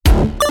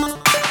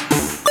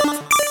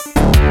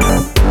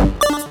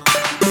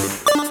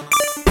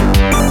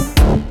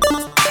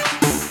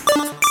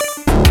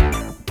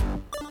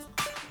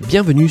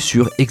bienvenue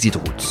sur Exit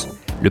Routes,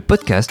 le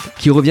podcast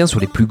qui revient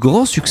sur les plus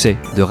grands succès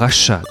de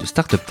rachat de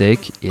start-up tech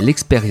et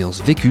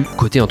l'expérience vécue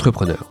côté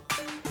entrepreneur.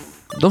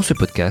 Dans ce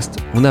podcast,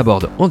 on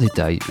aborde en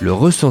détail le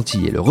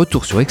ressenti et le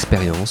retour sur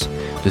expérience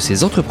de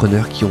ces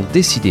entrepreneurs qui ont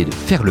décidé de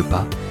faire le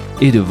pas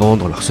et de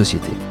vendre leur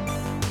société.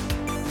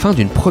 Fin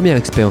d'une première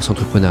expérience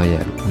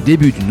entrepreneuriale ou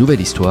début d'une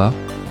nouvelle histoire,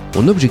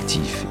 mon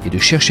objectif est de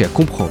chercher à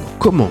comprendre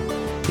comment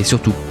et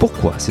surtout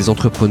pourquoi ces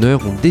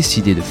entrepreneurs ont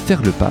décidé de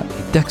faire le pas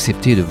et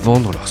d'accepter de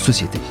vendre leur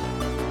société.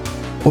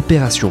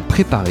 Opération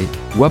préparée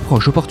ou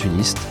approche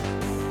opportuniste,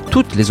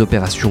 toutes les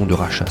opérations de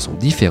rachat sont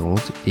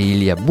différentes et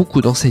il y a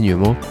beaucoup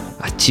d'enseignements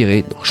à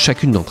tirer dans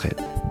chacune d'entre elles.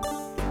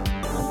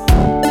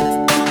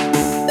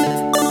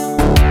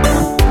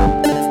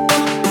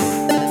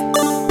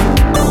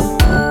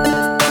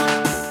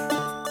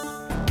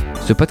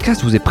 Ce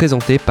podcast vous est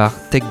présenté par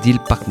TechDeal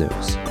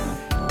Partners.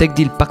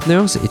 TechDeal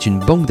Partners est une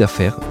banque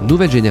d'affaires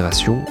nouvelle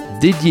génération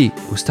dédiée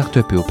aux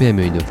startups et aux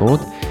PME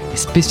innovantes et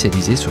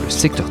spécialisée sur le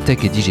secteur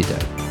tech et digital.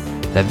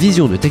 La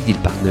vision de TechDeal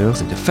Partners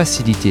est de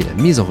faciliter la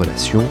mise en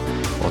relation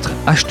entre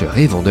acheteurs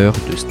et vendeurs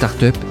de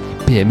startups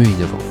et PME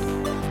innovantes.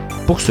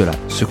 Pour cela,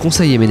 ce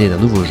conseil émené d'un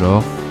nouveau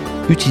genre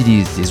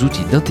utilise des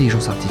outils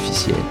d'intelligence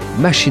artificielle,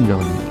 machine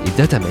learning et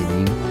data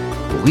mining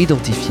pour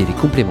identifier les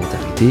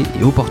complémentarités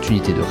et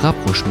opportunités de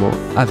rapprochement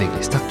avec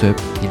les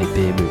startups et les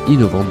PME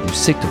innovantes du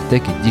secteur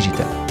tech et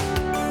digital.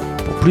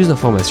 Pour plus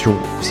d'informations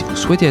ou si vous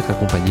souhaitez être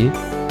accompagné,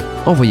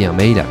 envoyez un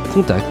mail à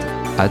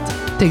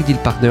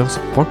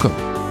contact@techdealpartners.com.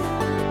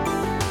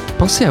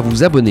 Pensez à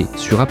vous abonner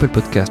sur Apple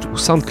Podcast ou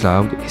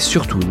SoundCloud et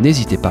surtout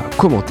n'hésitez pas à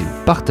commenter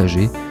ou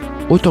partager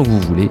autant que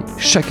vous voulez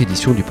chaque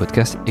édition du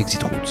podcast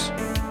Exit Routes.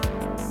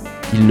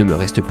 Il ne me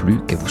reste plus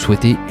qu'à vous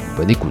souhaiter une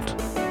bonne écoute.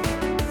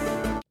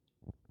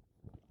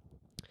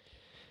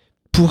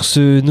 Pour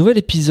ce nouvel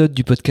épisode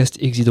du podcast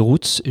Exit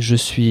Routes, je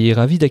suis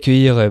ravi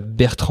d'accueillir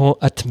Bertrand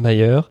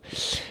Hattmayer,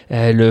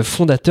 le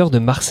fondateur de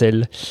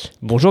Marcel.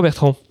 Bonjour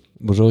Bertrand.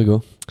 Bonjour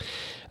Hugo.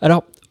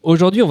 Alors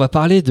aujourd'hui on va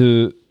parler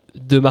de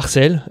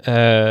Marcel.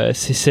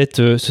 C'est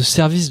ce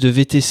service de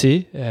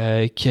VTC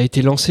qui a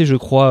été lancé je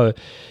crois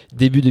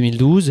début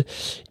 2012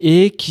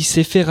 et qui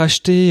s'est fait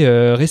racheter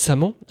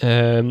récemment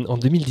en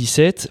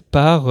 2017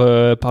 par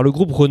le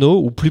groupe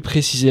Renault, ou plus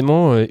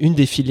précisément une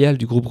des filiales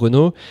du groupe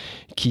Renault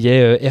qui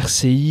est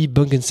RCI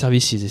Bank and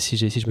Services, si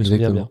je me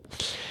souviens bien.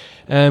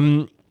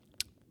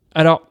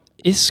 Alors,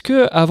 est-ce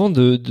que, avant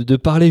de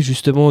parler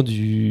justement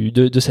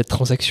de cette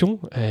transaction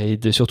et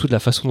surtout de la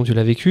façon dont tu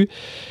l'as vécue,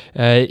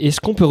 est-ce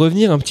qu'on peut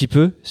revenir un petit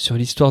peu sur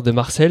l'histoire de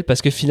Marcel ?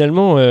 Parce que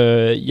finalement,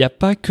 il n'y a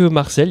pas que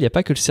Marcel, il n'y a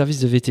pas que le service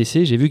de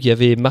VTC. J'ai vu qu'il y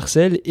avait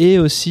Marcel et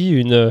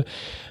aussi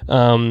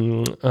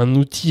un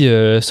outil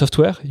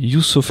software,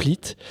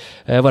 YouSoFleet.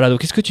 Voilà,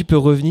 donc est-ce que tu peux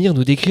revenir,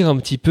 nous décrire un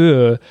petit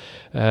peu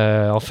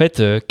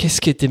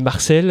qu'est-ce qu'était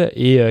Marcel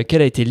et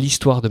quelle a été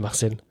l'histoire de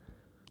Marcel ?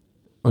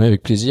 Oui,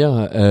 avec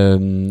plaisir.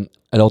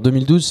 Alors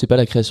 2012, c'est pas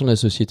la création de la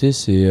société,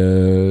 c'est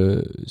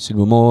le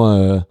moment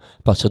à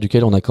partir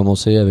duquel on a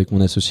commencé avec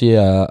mon associé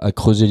à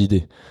creuser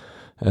l'idée.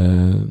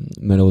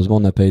 Malheureusement,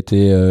 on n'a pas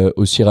été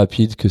aussi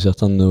rapide que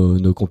certains de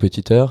nos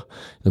compétiteurs,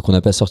 donc on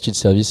n'a pas sorti le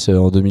service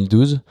en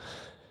 2012.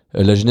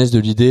 La genèse de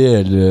l'idée,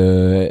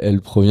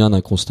 elle provient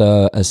d'un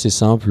constat assez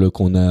simple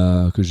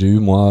que j'ai eu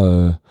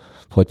moi,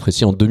 pour être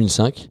précis, en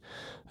 2005.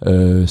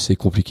 C'était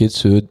compliqué de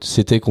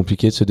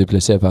se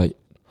déplacer à Paris.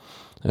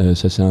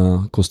 Ça, c'est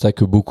un constat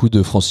que beaucoup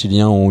de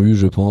franciliens ont eu,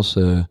 je pense,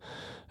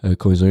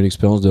 quand ils ont eu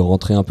l'expérience de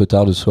rentrer un peu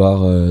tard le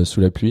soir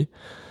sous la pluie.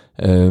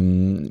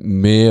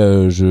 Mais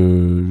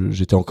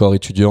j'étais encore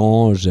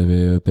étudiant,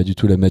 j'avais pas du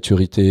tout la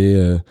maturité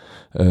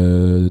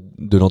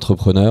de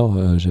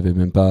l'entrepreneur, j'avais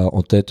même pas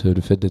en tête le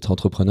fait d'être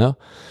entrepreneur.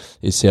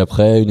 Et c'est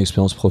après une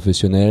expérience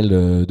professionnelle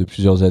de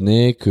plusieurs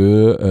années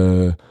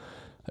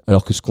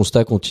alors que ce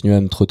constat continuait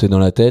à me trotter dans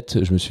la tête,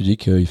 je me suis dit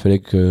qu'il fallait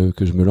que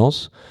je me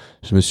lance.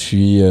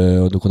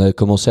 Donc on a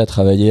commencé à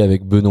travailler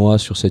avec Benoît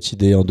sur cette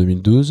idée en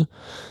 2012.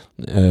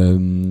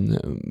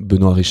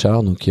 Benoît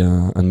Richard, donc qui est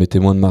un de mes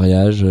témoins de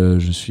mariage,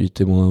 je suis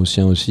témoin au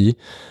sien aussi,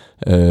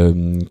 qui est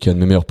un de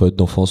mes meilleurs potes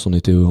d'enfance. On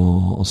était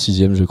en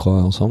 6e, je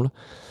crois, ensemble.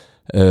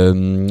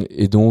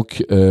 Et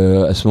donc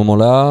à ce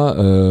moment-là,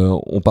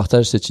 on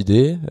partage cette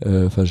idée.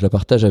 Je la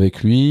partage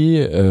avec lui.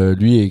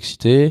 Lui est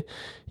excité.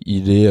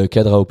 Il est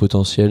cadre à haut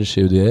potentiel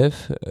chez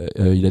EDF.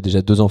 Il a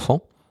déjà 2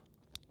 enfants.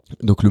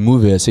 Donc le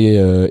move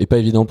est pas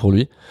évident pour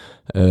lui,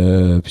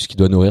 puisqu'il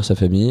doit nourrir sa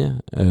famille.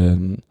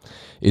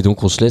 Et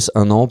donc on se laisse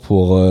 1 an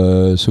pour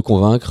se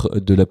convaincre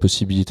de la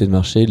possibilité de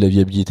marché et de la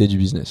viabilité du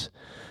business.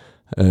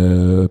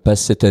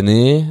 Passe cette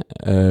année,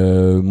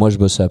 moi je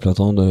bosse à plein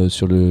temps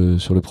sur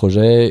le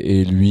projet,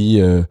 et lui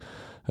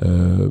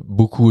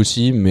beaucoup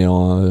aussi, mais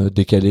en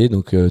décalé,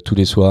 donc tous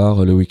les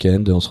soirs, le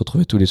week-end, on se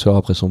retrouvait tous les soirs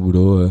après son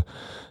boulot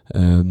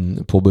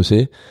pour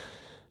bosser.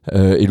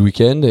 Et le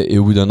week-end, et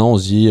au bout d'1 an on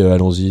se dit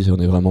allons-y,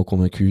 on est vraiment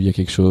convaincus, il y a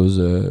quelque chose.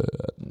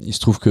 Il se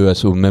trouve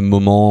qu'au même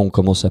moment on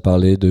commence à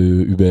parler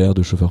de Uber,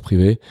 de chauffeurs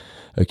privés,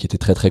 qui était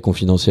très très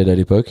confidentiel à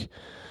l'époque,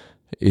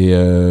 et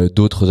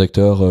d'autres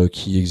acteurs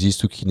qui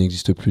existent ou qui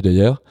n'existent plus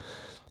d'ailleurs.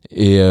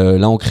 Et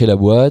là, on crée la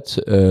boîte,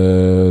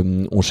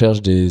 on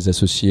cherche des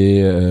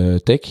associés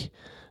tech,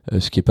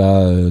 ce qui est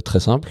pas très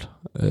simple.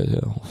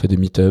 On fait des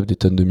meet-up, des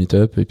tonnes de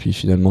meet-up, et puis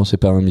finalement, c'est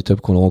pas un meet-up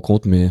qu'on le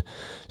rencontre, mais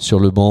sur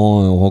le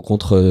banc, on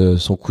rencontre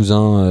son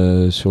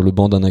cousin sur le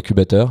banc d'un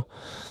incubateur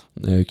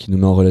qui nous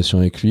met en relation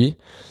avec lui.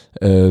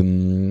 Et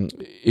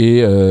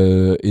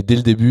dès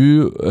le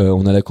début,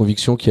 on a la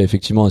conviction qu'il y a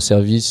effectivement un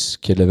service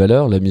qui a de la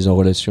valeur, la mise en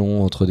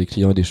relation entre des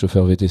clients et des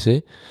chauffeurs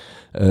VTC,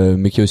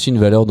 mais qu'il y a aussi une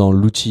valeur dans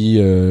l'outil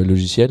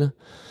logiciel.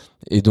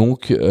 Et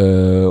donc,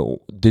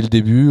 dès le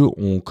début,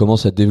 on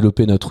commence à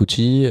développer notre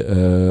outil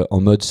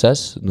en mode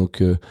SaaS.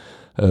 Donc,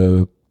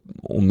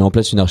 on met en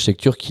place une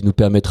architecture qui nous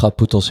permettra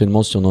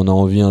potentiellement, si on en a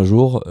envie un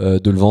jour,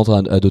 de le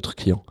vendre à d'autres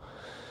clients.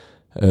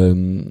 Fin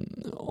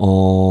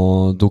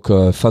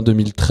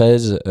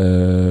 2013,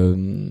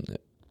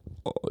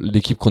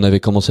 l'équipe qu'on avait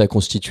commencé à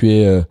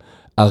constituer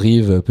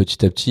arrive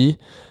petit à petit,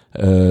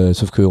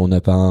 sauf qu'on n'a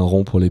pas un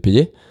rond pour les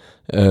payer.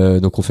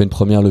 Donc on fait une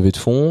première levée de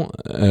fonds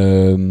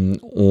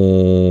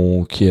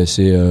qui est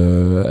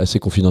assez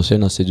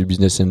confidentielle, hein, c'est du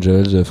business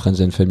angels,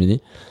 friends and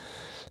family,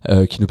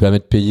 qui nous permet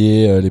de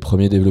payer les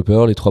premiers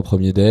développeurs, les 3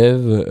 premiers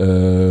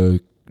devs,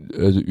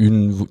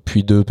 une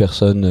puis 2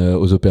 personnes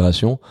aux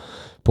opérations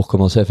pour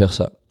commencer à faire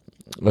ça.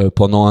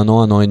 Pendant un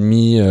an et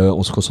demi,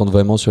 on se concentre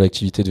vraiment sur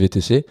l'activité de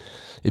VTC.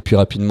 Et puis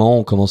rapidement,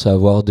 on commence à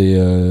avoir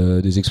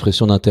des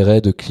expressions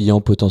d'intérêt de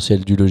clients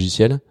potentiels du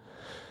logiciel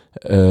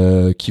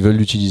qui veulent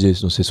l'utiliser.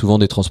 Donc c'est souvent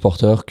des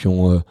transporteurs qui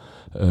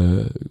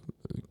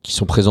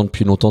sont présents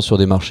depuis longtemps sur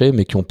des marchés,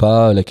 mais qui n'ont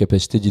pas la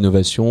capacité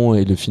d'innovation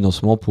et le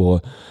financement pour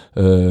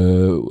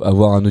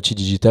avoir un outil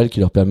digital qui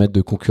leur permette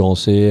de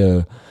concurrencer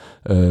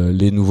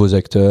les nouveaux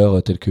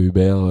acteurs tels que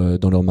Uber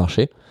dans leur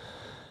marché.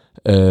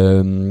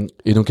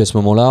 Et donc à ce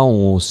moment-là,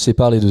 on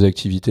sépare les 2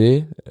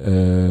 activités.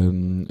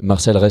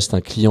 Marcel reste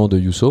un client de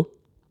Yousso,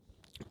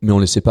 mais on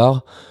les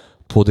sépare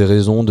pour des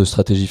raisons de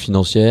stratégie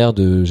financière,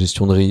 de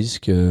gestion de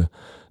risque,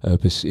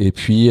 et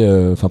puis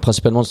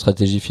principalement de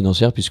stratégie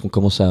financière, puisqu'on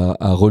commence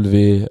à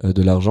relever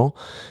de l'argent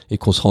et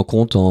qu'on se rend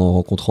compte en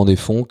rencontrant des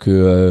fonds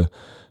que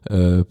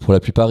pour la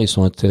plupart ils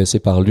sont intéressés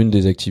par l'une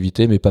des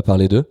activités mais pas par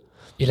les 2.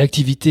 Et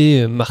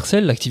l'activité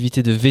Marcel,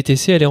 l'activité de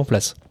VTC, elle est en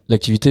place?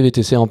 L'activité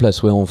VTC est en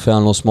place, ouais. On fait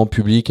un lancement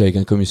public avec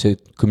un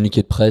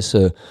communiqué de presse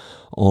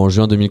en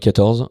juin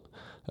 2014,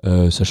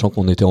 sachant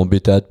qu'on était en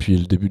bêta depuis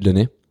le début de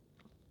l'année.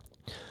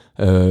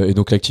 Et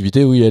donc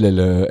l'activité, oui,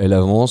 elle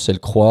avance, elle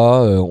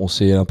croît. On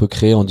s'est un peu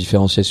créé en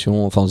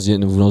différenciation, enfin en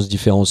voulant se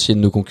différencier de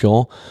nos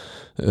concurrents.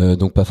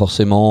 Donc pas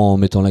forcément en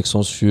mettant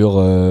l'accent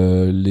sur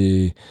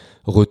les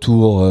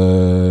retours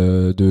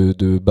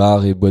de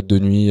bars et boîtes de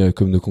nuit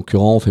comme nos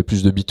concurrents. On fait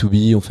plus de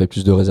B2B, on fait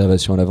plus de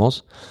réservations à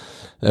l'avance.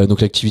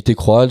 Donc l'activité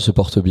croît, elle se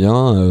porte bien.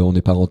 On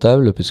n'est pas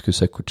rentable parce que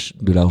ça coûte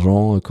de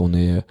l'argent, on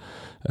a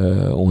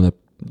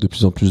de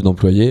plus en plus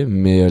d'employés,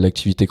 mais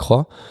l'activité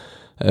croît.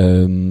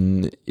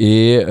 Donc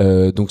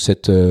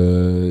cette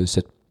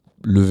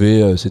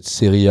levée, cette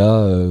série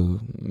A,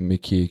 mais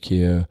qui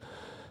est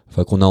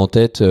qu'on a en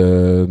tête,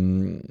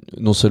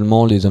 non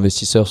seulement les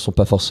investisseurs sont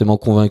pas forcément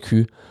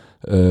convaincus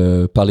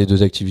par les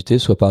 2 activités,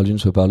 soit par l'une,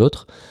 soit par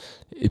l'autre.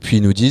 Et puis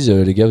ils nous disent,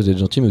 les gars, vous êtes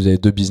gentils, mais vous avez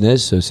 2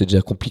 business, c'est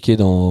déjà compliqué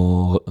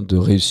de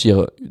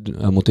réussir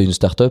à monter une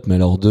start-up, mais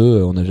alors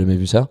 2, on n'a jamais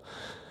vu ça.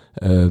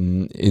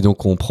 Et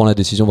donc on prend la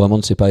décision vraiment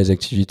de séparer les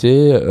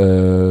activités.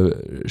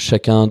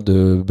 Chacun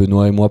de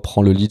Benoît et moi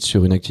prend le lead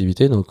sur une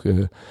activité, donc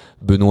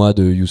Benoît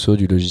de Yousso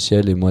du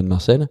logiciel et moi de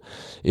Marcel,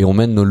 et on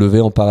mène nos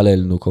levées en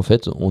parallèle. Donc en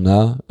fait on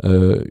a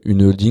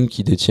une holding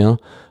qui détient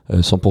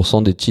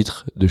 100% des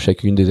titres de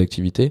chacune des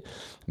activités,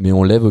 mais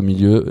on lève au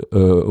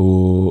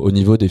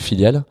niveau des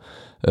filiales,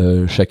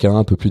 chacun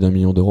un peu plus d'1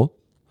 million d'euros.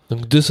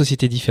 Donc 2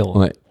 sociétés différentes.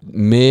 Ouais.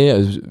 Mais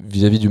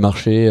vis-à-vis du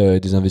marché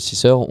des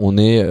investisseurs, on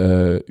est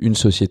une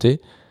société.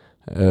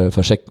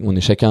 On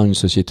est chacun une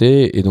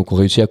société, et donc on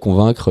réussit à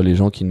convaincre les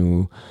gens qui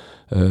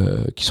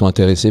sont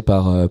intéressés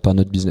par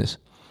notre business.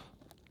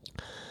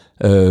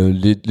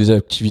 Les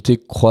activités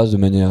croissent de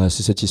manière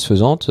assez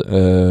satisfaisante.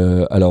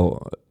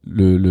 Alors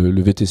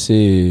le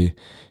VTC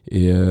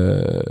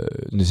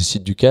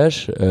nécessite du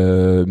cash,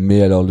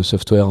 mais alors le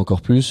software encore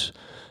plus.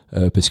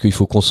 Parce qu'il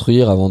faut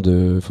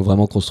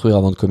vraiment construire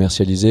avant de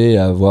commercialiser, et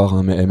avoir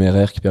un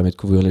MRR qui permet de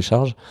couvrir les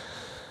charges.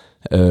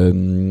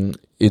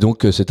 Et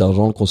donc cet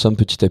argent on le consomme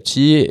petit à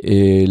petit.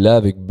 Et là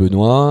avec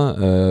Benoît,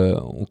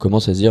 on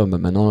commence à se dire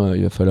maintenant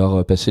il va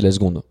falloir passer la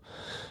seconde.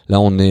 Là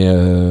on est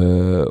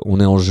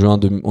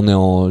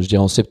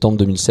en septembre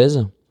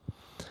 2016.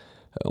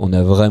 On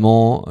a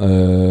vraiment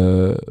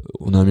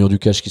on a un mur du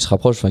cash qui se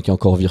rapproche, qui est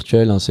encore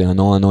virtuel, hein, c'est un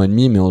an et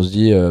demi, mais on se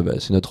dit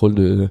c'est notre rôle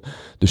de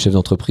chef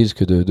d'entreprise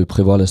que de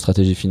prévoir la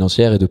stratégie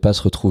financière et de pas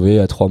se retrouver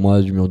à 3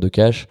 mois du mur de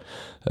cash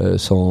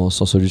sans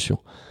solution.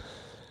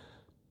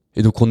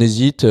 Et donc on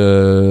hésite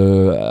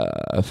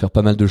à faire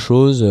pas mal de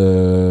choses.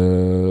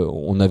 Au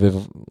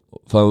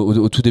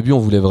tout début on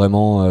voulait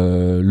vraiment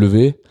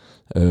lever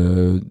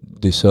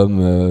des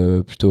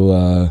sommes plutôt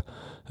à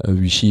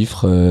 8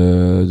 chiffres,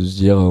 de se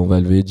dire on va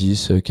lever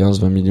 10, 15,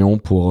 20 millions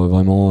pour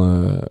vraiment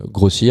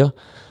grossir.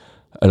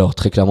 Alors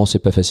très clairement, c'est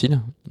pas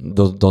facile.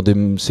 Dans des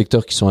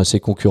secteurs qui sont assez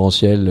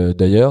concurrentiels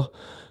d'ailleurs,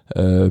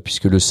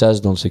 puisque le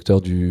SaaS dans le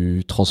secteur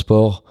du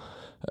transport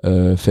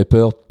fait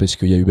peur parce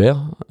qu'il y a Uber,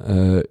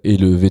 et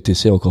le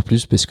VTC encore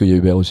plus parce qu'il y a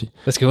Uber aussi.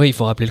 Parce que oui, il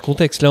faut rappeler le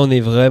contexte. Là, on est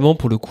vraiment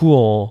pour le coup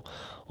en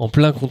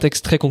plein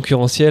contexte très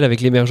concurrentiel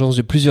avec l'émergence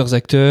de plusieurs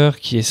acteurs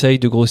qui essayent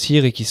de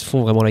grossir et qui se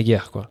font vraiment la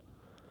guerre, quoi.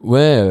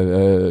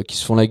 Ouais, qui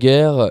se font la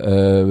guerre.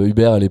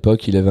 Uber à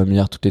l'époque, il avait 1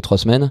 milliard toutes les 3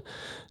 semaines.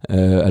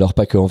 Alors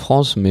pas que en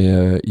France, mais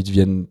ils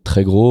deviennent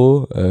très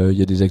gros. Il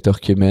y a des acteurs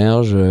qui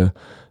émergent,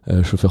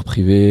 chauffeur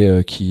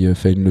privé qui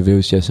fait une levée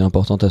aussi assez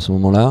importante à ce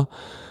moment-là.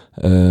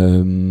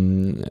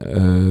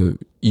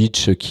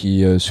 Hitch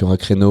qui sur un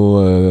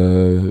créneau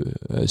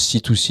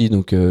C2C,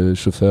 donc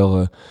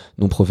chauffeur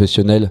non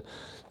professionnel,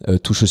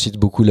 touche aussi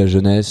beaucoup la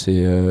jeunesse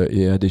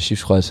et a des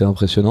chiffres, je crois, assez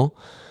impressionnants.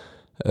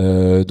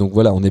 Donc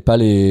voilà, on n'est pas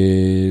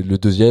le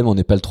deuxième, on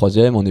n'est pas le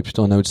troisième, on est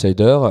plutôt un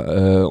outsider.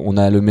 On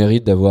a le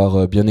mérite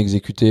d'avoir bien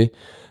exécuté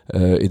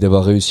et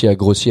d'avoir réussi à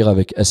grossir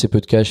avec assez peu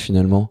de cash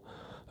finalement,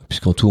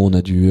 puisqu'en tout on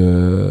a dû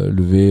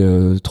lever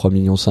 3,5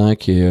 millions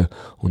et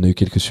on a eu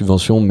quelques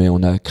subventions, mais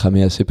on a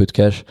cramé assez peu de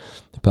cash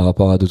par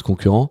rapport à d'autres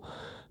concurrents.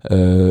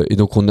 Et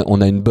donc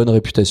on a une bonne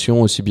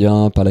réputation aussi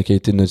bien par la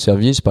qualité de notre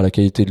service, par la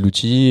qualité de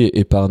l'outil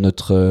et par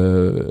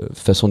notre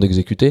façon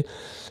d'exécuter.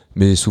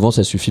 Mais souvent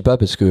ça suffit pas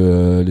parce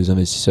que les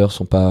investisseurs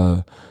ont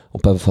pas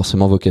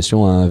forcément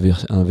vocation à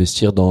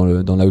investir dans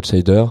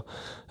l'outsider.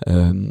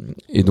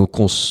 Et donc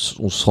on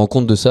se rend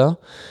compte de ça.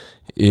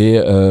 Et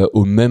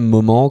au même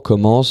moment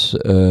commencent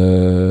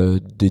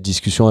des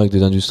discussions avec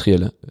des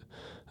industriels,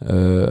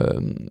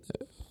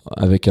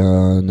 avec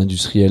un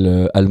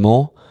industriel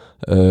allemand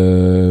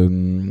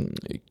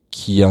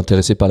qui est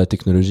intéressé par la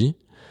technologie.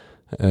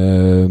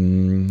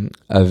 On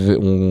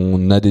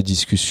a des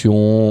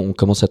discussions, on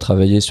commence à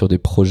travailler sur des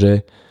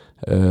projets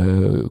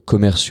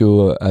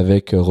commerciaux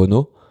avec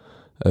Renault.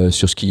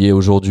 Sur ce qui est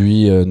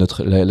aujourd'hui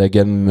la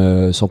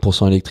gamme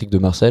 100% électrique de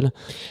Marcel.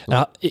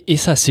 Alors, et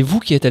ça, c'est vous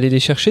qui êtes allé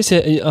les chercher.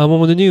 C'est à un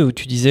moment donné où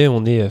tu disais,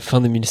 on est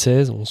fin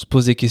 2016, on se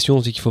pose des questions, on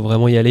se dit qu'il faut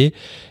vraiment y aller.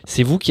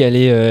 C'est vous qui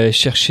allez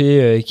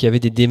chercher, qui avez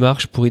des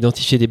démarches pour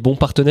identifier des bons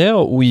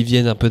partenaires, ou ils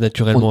viennent un peu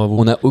naturellement à vous?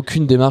 On n'a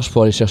aucune démarche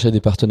pour aller chercher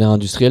des partenaires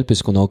industriels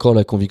parce qu'on a encore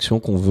la conviction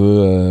qu'on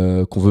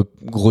veut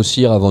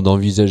grossir avant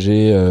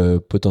d'envisager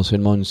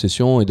potentiellement une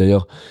cession. Et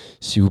d'ailleurs,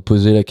 si vous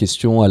posez la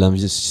question à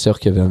l'investisseur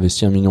qui avait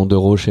investi 1 million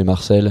d'euros chez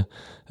Marcel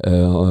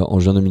en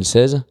juin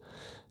 2016,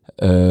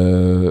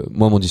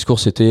 moi mon discours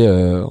c'était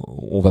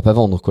on va pas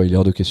vendre, quoi. Il est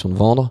hors de question de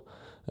vendre.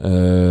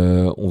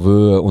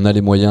 On a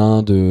les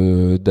moyens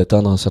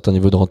d'atteindre un certain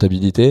niveau de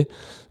rentabilité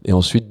et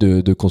ensuite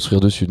de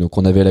construire dessus. Donc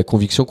on avait la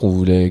conviction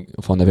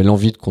on avait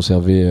l'envie de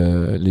conserver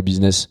les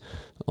business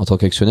en tant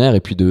qu'actionnaire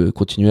et puis de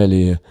continuer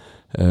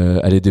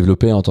à les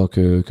développer en tant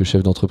que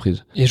chef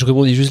d'entreprise. Et je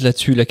rebondis juste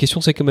là-dessus. La question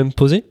s'est quand même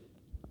posée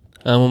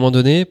à un moment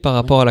donné par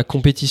rapport à la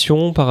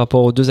compétition, par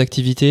rapport aux deux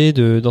activités,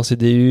 d'en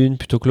céder une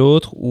plutôt que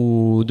l'autre,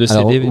 ou de céder...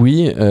 Alors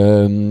oui,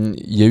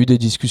 il y a eu des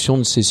discussions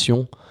de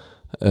cession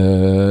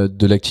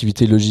de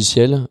l'activité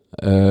logicielle,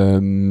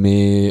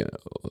 mais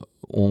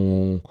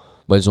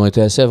elles ont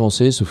été assez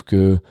avancées, sauf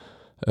que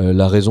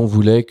la raison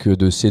voulait que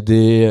de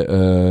céder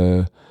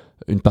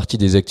une partie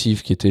des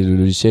actifs qui étaient le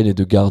logiciel et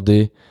de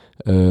garder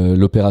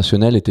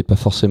l'opérationnel n'était pas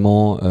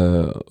forcément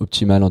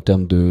optimal en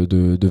termes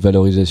de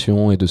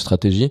valorisation et de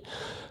stratégie.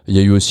 Il y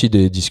a eu aussi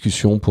des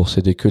discussions pour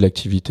céder que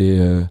l'activité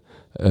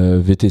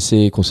VTC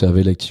et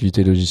conserver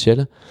l'activité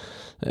logicielle.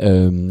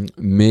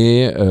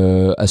 Mais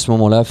à ce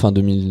moment-là, fin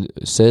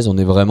 2016, on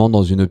est vraiment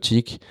dans une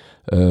optique.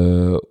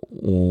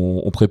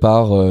 On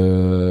prépare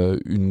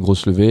une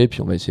grosse levée, puis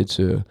on va essayer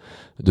de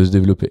se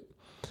développer.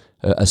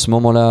 À ce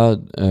moment-là,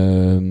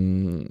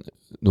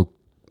 donc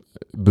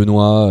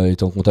Benoît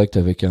est en contact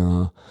avec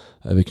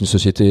une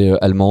société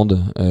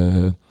allemande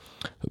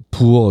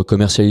pour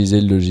commercialiser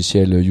le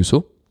logiciel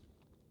Yuso,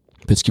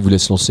 parce qu'il voulait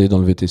se lancer dans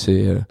le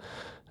VTC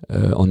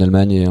en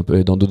Allemagne et un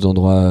peu dans d'autres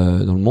endroits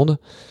dans le monde.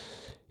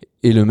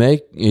 Et la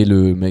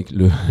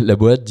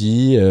boîte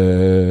dit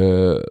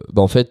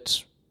en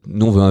fait,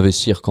 nous on veut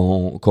investir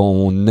quand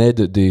on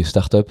aide des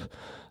startups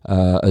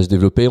à se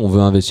développer, on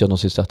veut investir dans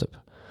ces startups.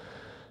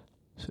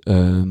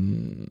 Nous,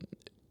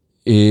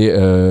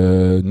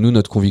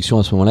 notre conviction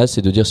à ce moment-là,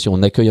 c'est de dire si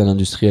on accueille un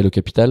industriel au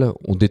capital,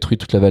 on détruit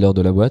toute la valeur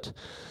de la boîte,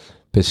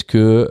 parce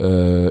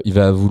que il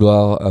va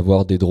vouloir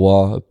avoir des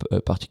droits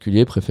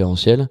particuliers,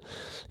 préférentiels,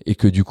 et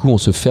que du coup, on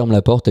se ferme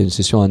la porte à une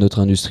cession à un autre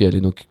industriel.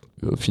 Et donc,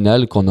 au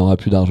final, quand on n'aura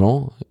plus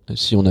d'argent,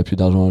 si on n'a plus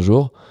d'argent un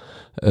jour,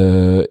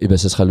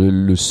 ça sera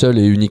le seul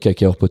et unique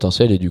acquéreur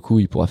potentiel, et du coup,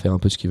 il pourra faire un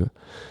peu ce qu'il veut.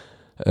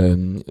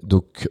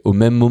 Donc au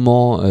même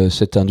moment,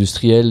 cet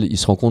industriel, il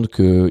se rend compte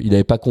qu'il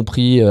n'avait pas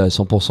compris à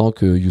 100%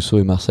 que Yuso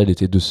et Marcel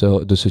étaient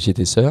deux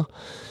sociétés sœurs.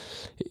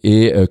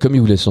 Et comme il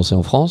voulait se lancer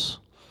en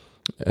France,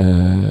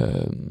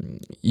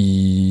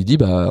 il dit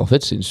en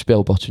fait c'est une super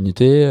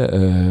opportunité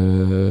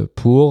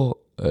pour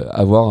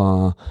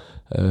avoir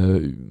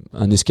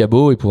un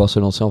escabeau et pouvoir se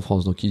lancer en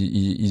France. Donc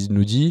il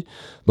nous dit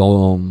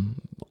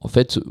en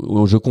fait,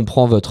 je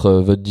comprends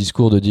votre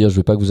discours de dire je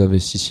veux pas que vous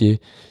investissiez.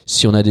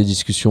 Si on a des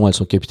discussions, elles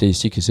sont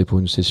capitalistiques et c'est pour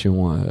une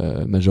session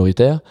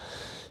majoritaire.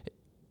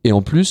 Et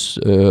en plus,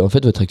 en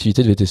fait, votre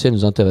activité de VTC elle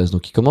nous intéresse.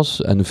 Donc,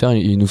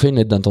 il nous fait une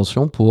lettre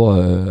d'intention pour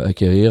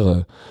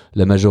acquérir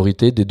la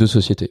majorité des 2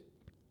 sociétés.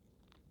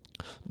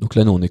 Donc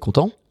là, nous, on est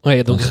contents.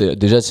 Ouais, donc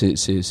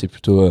c'est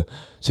plutôt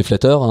c'est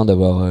flatteur hein,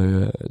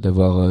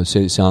 d'avoir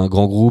c'est un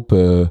grand groupe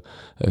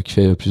qui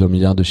fait plusieurs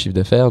milliards de chiffre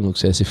d'affaires. Donc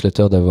c'est assez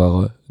flatteur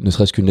d'avoir ne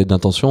serait-ce qu'une lettre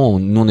d'intention.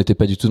 Nous, on n'était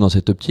pas du tout dans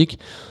cette optique.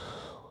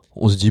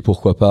 On se dit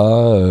pourquoi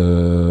pas.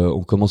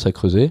 On commence à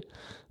creuser.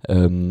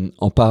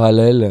 En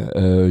parallèle,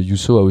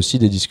 Yousso a aussi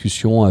des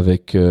discussions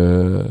avec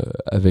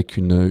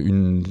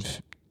une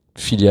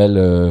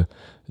filiale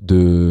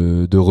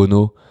de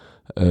Renault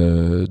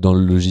dans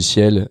le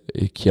logiciel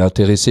et qui est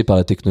intéressée par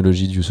la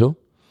technologie de Yousso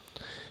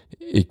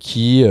et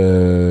qui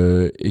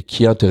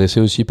est intéressée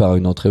aussi par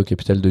une entrée au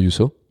capital de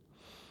Yousso.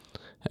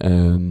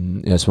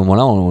 Et à ce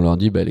moment-là, on leur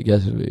dit les gars,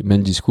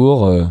 même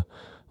discours.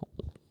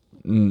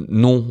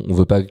 Non, on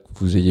veut pas que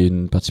vous ayez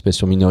une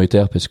participation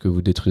minoritaire parce que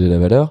vous détruisez la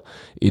valeur.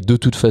 Et de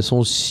toute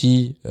façon,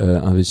 si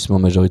investissement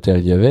majoritaire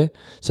il y avait,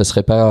 ça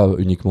serait pas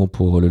uniquement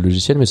pour le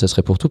logiciel, mais ça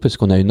serait pour tout parce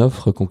qu'on a une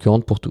offre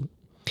concurrente pour tout.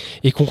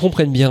 Et qu'on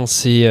comprenne bien,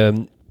 c'est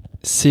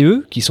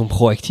eux qui sont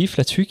proactifs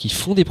là-dessus, qui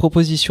font des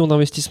propositions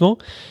d'investissement,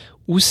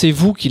 ou c'est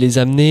vous qui les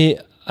amenez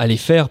à les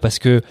faire parce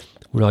que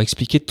vous leur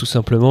expliquez tout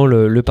simplement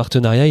le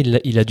partenariat,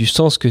 il a du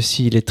sens que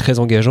s'il est très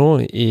engageant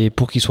et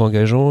pour qu'il soit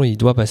engageant, il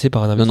doit passer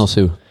par un investissement. Non,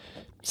 c'est eux.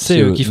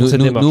 C'est eux qui font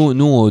cette démarche.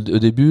 Nous, au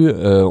début,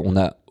 on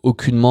n'a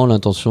aucunement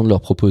l'intention de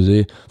leur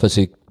proposer. Enfin,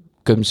 c'est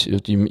comme si,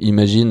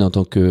 imagine en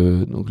tant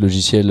que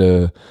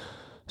logiciel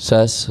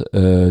SaaS,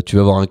 tu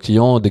vas voir un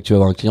client. Dès que tu vas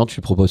voir un client, tu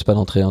lui proposes pas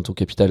d'entrer dans ton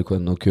capital, quoi.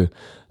 Donc,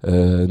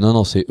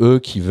 non, c'est eux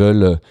qui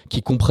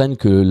comprennent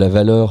que la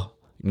valeur,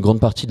 une grande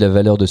partie de la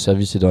valeur de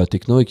service est dans la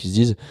techno et qui se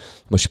disent,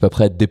 moi, je suis pas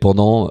prêt à être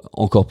dépendant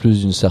encore plus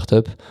d'une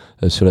startup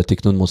sur la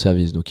techno de mon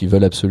service. Donc, ils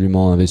veulent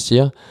absolument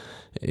investir.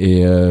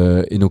 Et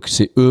donc,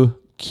 c'est eux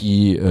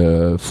qui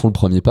font le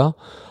premier pas.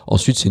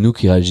 Ensuite, c'est nous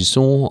qui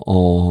réagissons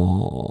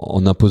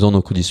en imposant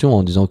nos conditions,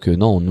 en disant que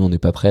non, nous, on n'est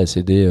pas prêt à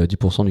céder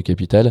 10% du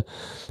capital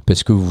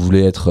parce que vous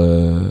voulez être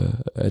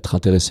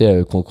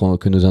intéressé,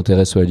 que nos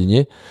intérêts soient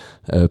alignés,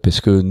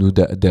 parce que nous,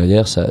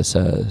 derrière,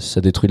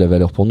 ça détruit la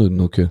valeur pour nous.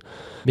 Donc,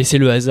 mais c'est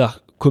le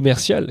hasard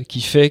commercial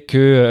qui fait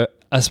que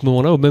à ce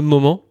moment-là, au même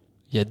moment,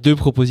 il y a 2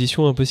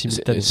 propositions un peu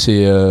simultanées.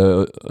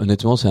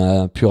 Honnêtement, c'est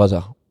un pur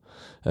hasard.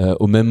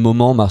 Au même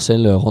moment,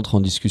 Marcel rentre en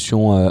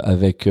discussion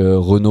avec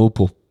Renault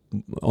pour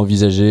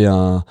envisager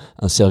un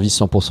service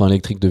 100%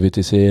 électrique de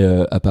VTC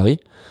à Paris.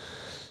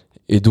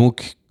 Et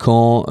donc,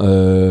 quand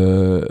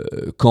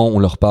on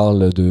leur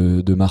parle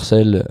de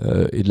Marcel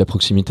et de la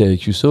proximité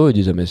avec Yousso, ils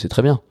disent mais c'est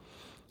très bien.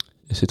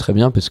 Et c'est très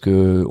bien parce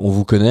que on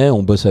vous connaît,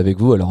 on bosse avec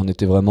vous. Alors on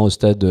était vraiment au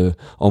stade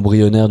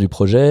embryonnaire du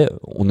projet.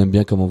 On aime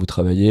bien comment vous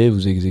travaillez,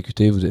 vous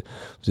exécutez, vous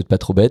êtes pas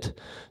trop bête.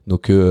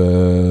 Donc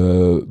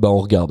on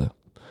regarde.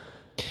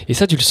 Et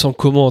ça, tu le sens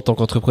comment en tant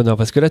qu'entrepreneur?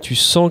 Parce que là, tu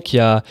sens qu'il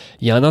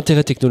y a un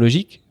intérêt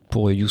technologique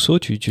pour Yousso,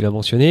 tu l'as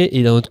mentionné,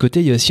 et d'un autre côté,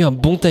 il y a aussi un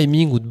bon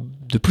timing où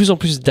de plus en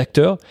plus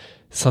d'acteurs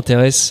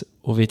s'intéressent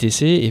au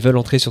VTC et veulent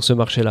entrer sur ce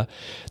marché-là.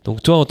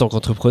 Donc toi, en tant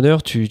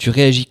qu'entrepreneur, tu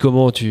réagis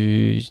comment?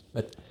 T'es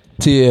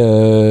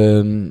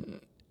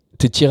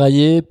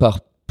tiraillé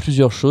par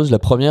plusieurs choses. La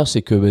première,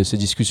 c'est que ces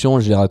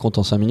discussions, je les raconte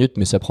en 5 minutes,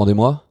 mais ça prend des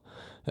mois.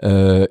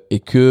 Et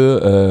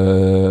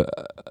que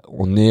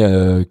on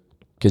est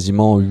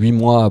quasiment 8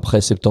 mois après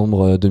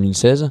septembre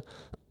 2016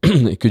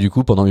 et que du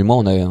coup pendant 8 mois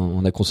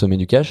on a consommé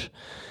du cash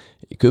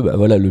et que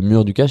le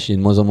mur du cash il est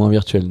de moins en moins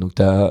virtuel. Donc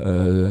t'as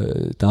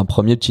un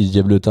premier petit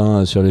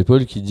diablotin sur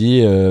l'épaule qui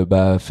dit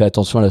fais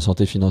attention à la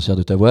santé financière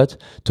de ta boîte,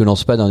 te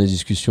lance pas dans des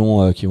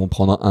discussions qui vont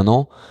prendre 1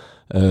 an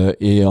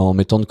et en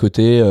mettant de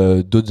côté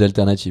d'autres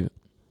alternatives.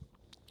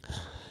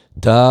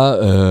 T'as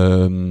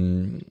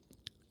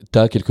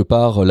quelque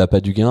part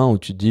l'appât du gain où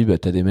tu te dis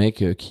t'as des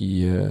mecs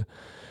qui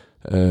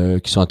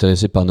sont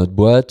intéressés par notre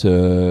boîte.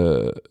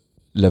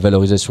 La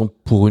valorisation,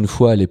 pour une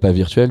fois, elle est pas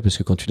virtuelle, parce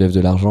que quand tu lèves de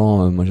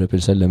l'argent, moi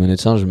j'appelle ça de la monnaie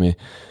de singe, mais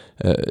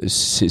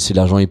c'est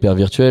l'argent hyper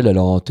virtuel.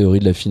 Alors en théorie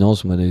de la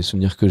finance, moi les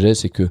souvenirs que j'ai,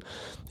 c'est que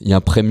il y a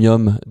un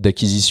premium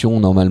d'acquisition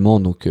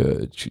normalement, donc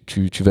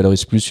tu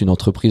valorises plus une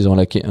entreprise en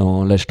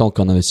l'achetant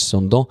qu'en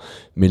investissant dedans.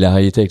 Mais la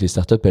réalité avec les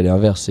startups, elle est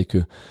inverse, c'est que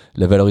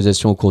la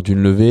valorisation au cours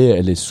d'une levée,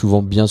 elle est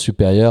souvent bien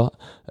supérieure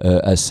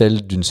à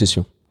celle d'une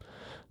cession.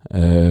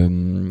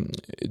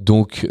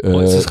 Donc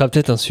ce sera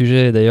peut-être un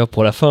sujet d'ailleurs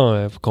pour la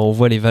fin quand on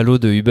voit les valos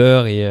de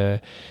Uber et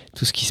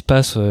tout ce qui se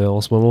passe en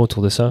ce moment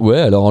autour de ça.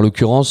 Ouais, alors en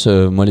l'occurrence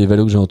moi les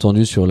valos que j'ai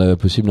entendus sur la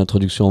possible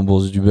introduction en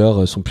bourse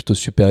d'Uber sont plutôt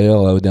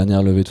supérieurs aux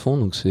dernières levées de fonds,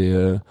 donc c'est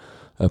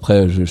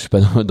après je suis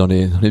pas dans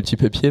les petits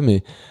papiers,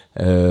 mais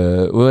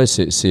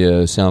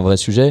c'est un vrai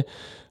sujet.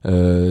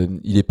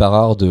 Il est pas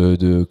rare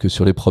que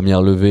sur les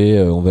premières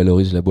levées on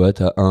valorise la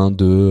boîte à 1,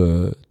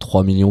 2,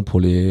 3 millions pour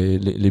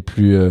les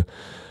plus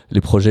les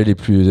projets les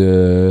plus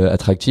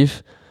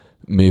attractifs,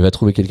 mais il va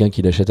trouver quelqu'un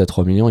qui l'achète à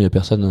 3 millions, il y a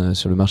personne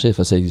sur le marché,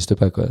 enfin ça n'existe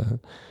pas quoi.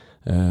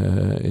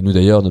 Et nous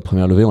d'ailleurs, notre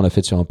première levée, on l'a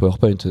faite sur un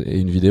PowerPoint et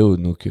une vidéo.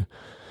 Donc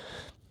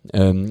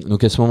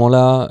à ce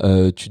moment-là,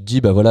 tu te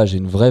dis, bah voilà, j'ai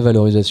une vraie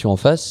valorisation en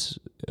face.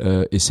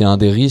 Et c'est un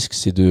des risques,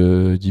 c'est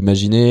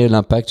d'imaginer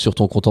l'impact sur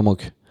ton compte en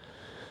banque.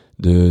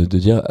 De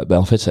dire, bah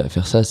en fait, ça va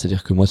faire ça.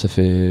 C'est-à-dire que moi,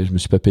 je me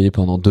suis pas payé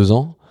pendant 2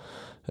 ans.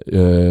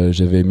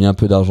 J'avais mis un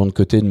peu d'argent de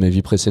côté de mes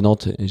vies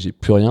précédentes et j'ai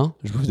plus rien.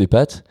 Je bouffe des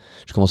pâtes.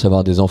 Je commence à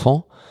avoir des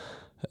enfants.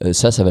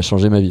 Ça va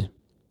changer ma vie.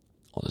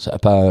 Je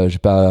vais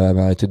pas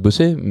m'arrêter de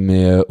bosser,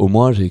 mais au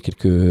moins j'ai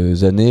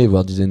quelques années,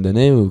 voire dizaines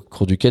d'années au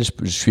cours duquel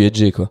je suis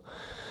hedgé, quoi.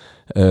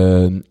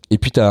 Et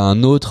puis t'as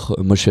un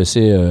autre. Moi, je suis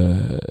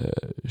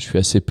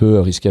assez peu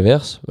risque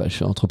averse. Je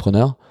suis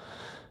entrepreneur.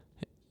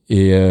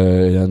 Et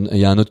il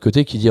y a un autre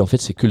côté qui dit en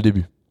fait c'est que le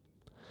début.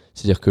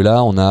 C'est-à-dire que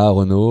là, on a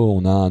Renault,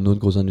 on a un autre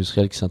gros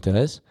industriel qui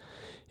s'intéresse,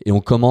 et on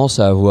commence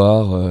à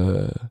avoir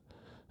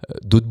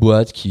d'autres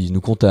boîtes qui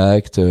nous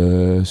contactent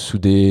sous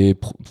des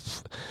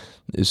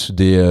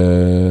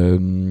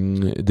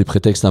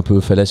prétextes un peu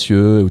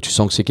fallacieux, où tu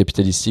sens que c'est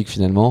capitalistique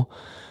finalement,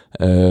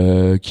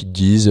 qui te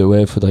disent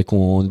ouais, faudrait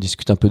qu'on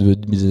discute un peu de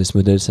votre business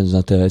model, ça nous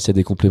intéresse, il y a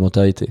des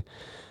complémentarités.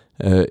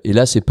 Et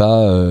là, c'est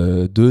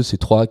pas 2, c'est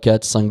 3,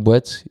 4, 5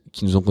 boîtes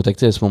qui nous ont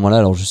contactés à ce moment-là.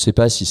 Alors je sais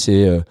pas si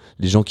c'est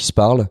les gens qui se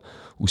parlent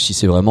ou si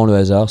c'est vraiment le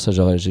hasard, ça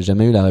j'ai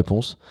jamais eu la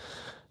réponse.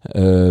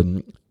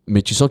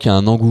 Mais tu sens qu'il y a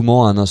un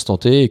engouement à un instant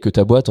T et que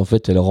ta boîte en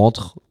fait elle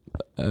rentre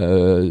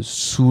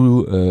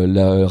sous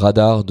le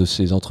radar de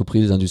ces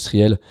entreprises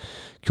industrielles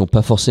qui ont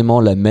pas forcément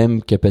la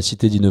même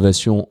capacité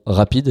d'innovation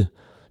rapide.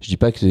 Je dis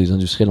pas que les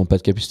industriels n'ont pas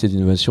de capacité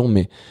d'innovation,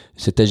 mais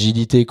cette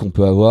agilité qu'on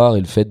peut avoir et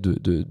le fait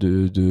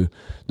de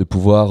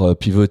pouvoir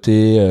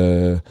pivoter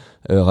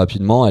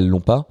rapidement, elles l'ont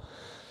pas.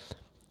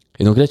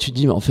 Et donc là, tu te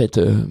dis, mais en fait,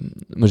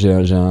 moi, à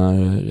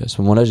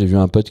ce moment-là, j'ai vu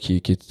un pote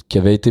qui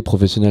avait été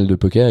professionnel de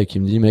poker et qui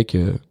me dit, mec,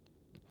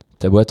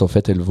 ta boîte, en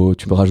fait,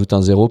 tu me rajoutes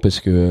un 0 parce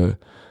que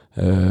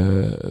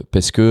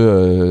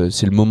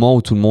c'est le moment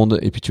où tout le monde,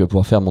 et puis tu vas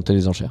pouvoir faire monter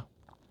les enchères.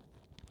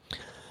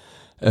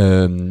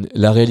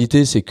 La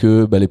réalité, c'est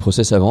que les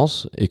process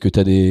avancent et que tu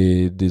as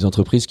des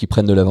entreprises qui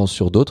prennent de l'avance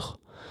sur d'autres.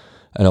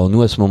 Alors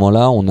nous, à ce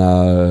moment-là,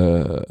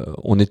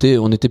 on était.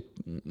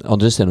 Alors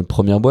déjà, c'est notre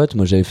première boîte.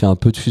 Moi, j'avais fait un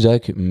peu de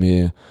Fusac,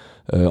 mais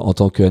en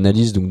tant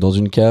qu'analyste, donc dans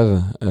une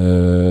cave,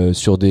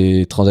 sur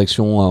des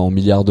transactions en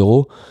milliards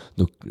d'euros.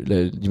 Donc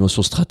la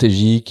dimension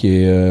stratégique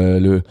et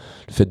le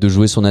fait de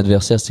jouer son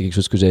adversaire, c'est quelque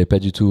chose que j'avais pas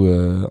du tout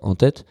en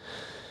tête.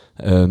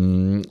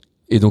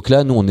 Et donc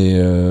là, nous,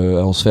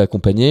 on se fait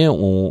accompagner.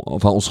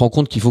 On se rend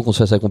compte qu'il faut qu'on se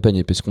fasse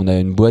accompagner parce qu'on a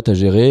une boîte à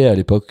gérer. À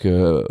l'époque,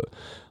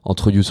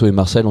 entre Yousso et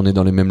Marcel, on est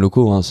dans les mêmes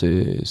locaux. Hein.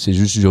 C'est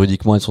juste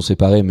juridiquement, elles sont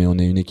séparées, mais on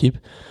est une équipe.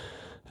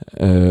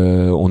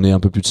 On est un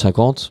peu plus de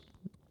 50.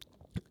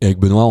 Et avec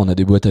Benoît, on a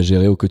des boîtes à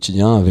gérer au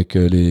quotidien avec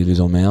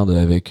les emmerdes,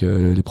 avec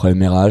les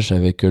problèmes RH,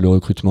 avec le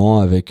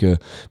recrutement, avec les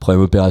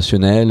problèmes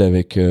opérationnels,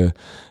 avec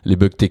les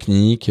bugs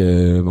techniques.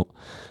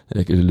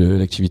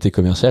 L'activité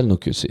commerciale,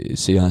 donc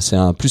c'est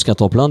un plus qu'un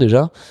temps plein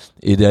déjà.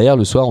 Et derrière,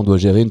 le soir, on doit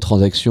gérer une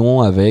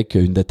transaction avec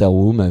une data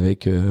room,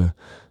 avec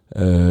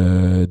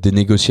des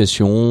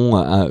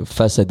négociations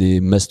face à des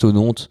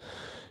mastodontes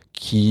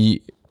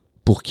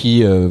pour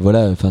qui on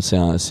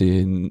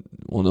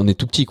est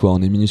tout petit, quoi,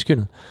 on est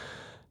minuscule.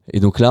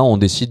 Et donc là, on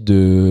décide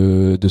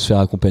de se faire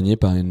accompagner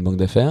par une banque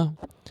d'affaires.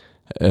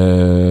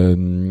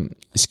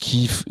 Ce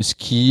qui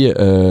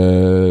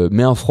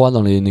met un froid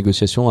dans les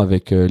négociations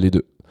avec les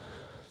deux.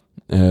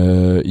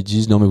 Ils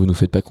disent non mais vous nous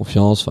faites pas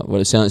confiance. Enfin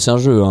voilà, c'est un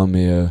jeu, hein,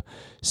 mais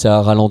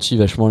ça ralentit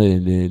vachement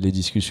les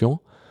discussions.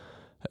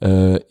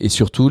 Et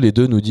surtout, les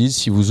deux nous disent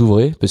si vous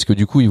ouvrez, parce que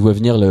du coup ils voient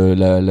venir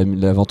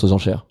la vente aux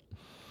enchères.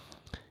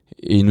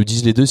 Et ils nous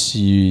disent les deux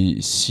si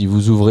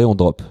vous ouvrez, on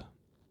drop.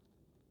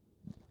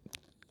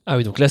 Ah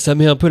oui, donc là ça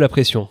met un peu la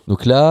pression.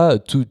 Donc là,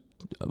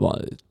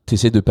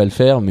 t'essaies de pas le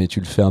faire, mais tu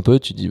le fais un peu.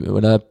 Tu dis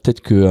voilà,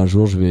 peut-être qu'un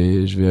jour je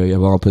vais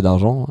avoir un peu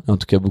d'argent, en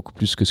tout cas beaucoup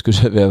plus que ce que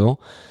j'avais avant.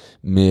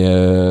 Mais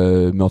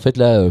en fait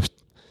là,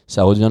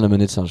 ça redevient de la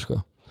monnaie de singe,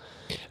 quoi.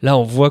 Là,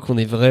 on voit qu'on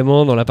est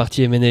vraiment dans la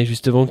partie M&A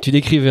justement que tu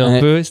décrivais un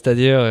peu,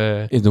 c'est-à-dire.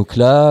 Et donc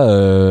là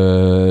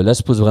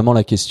se pose vraiment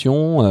la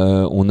question.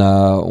 On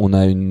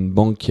a une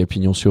banque qui a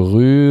pignon sur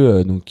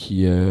rue, donc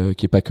qui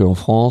est pas que en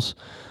France,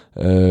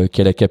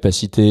 qui a la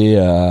capacité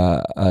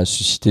à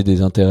susciter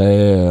des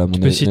intérêts. Tu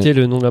peux citer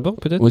le nom de la banque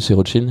peut-être ? Oui, c'est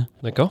Rothschild.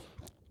 D'accord.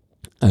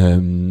 Qui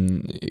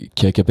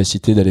a la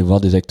capacité d'aller voir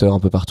des acteurs un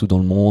peu partout dans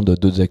le monde,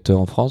 d'autres acteurs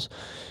en France.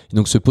 Et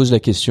donc se pose la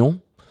question.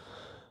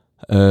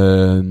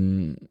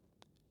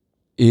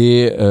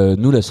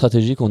 Nous, la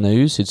stratégie qu'on a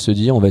eue, c'est de se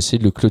dire, on va essayer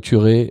de le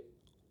clôturer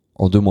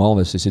en 2 mois. On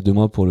va se laisser 2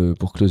 mois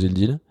pour closer le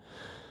deal.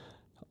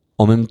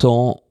 En même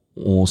temps,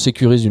 on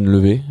sécurise une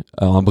levée.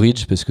 Alors un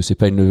bridge, parce que c'est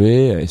pas une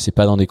levée, et c'est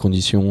pas dans des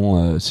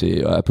conditions,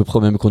 c'est à peu près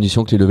aux mêmes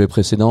conditions que les levées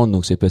précédentes,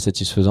 donc c'est pas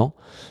satisfaisant.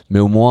 Mais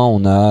au moins,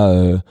 on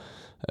a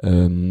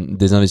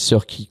des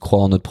investisseurs qui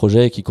croient en notre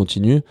projet et qui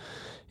continuent.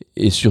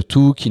 Et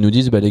surtout qui nous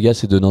disent les gars,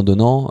 c'est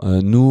donnant-donnant,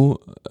 nous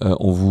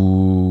on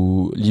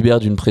vous libère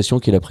d'une pression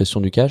qui est la pression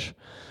du cash.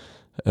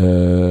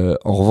 En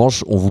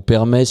revanche, on vous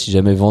permet, si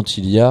jamais vente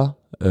il y a,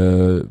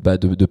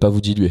 de pas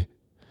vous diluer.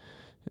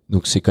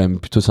 Donc c'est quand même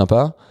plutôt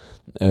sympa.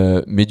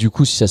 Mais du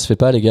coup, si ça se fait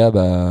pas, les gars,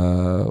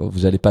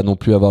 vous allez pas non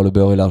plus avoir le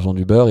beurre et l'argent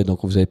du beurre, et donc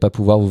vous allez pas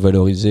pouvoir vous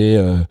valoriser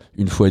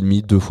 1 fois et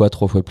demie, 2 fois,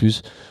 3 fois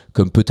plus,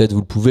 comme peut-être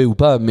vous le pouvez ou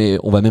pas, mais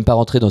on va même pas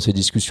rentrer dans ces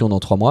discussions dans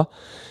 3 mois.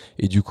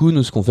 Et du coup,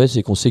 nous, ce qu'on fait,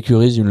 c'est qu'on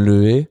sécurise une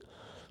levée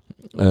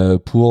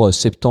pour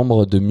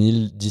septembre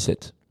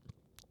 2017.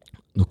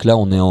 Donc là,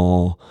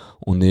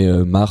 on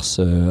est mars,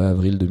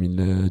 avril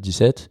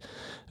 2017.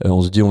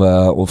 On se dit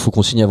faut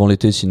qu'on signe avant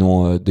l'été,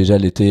 sinon déjà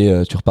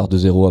l'été tu repars de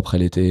zéro après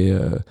l'été.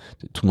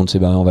 Tout le monde s'est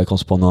barré en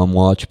vacances pendant 1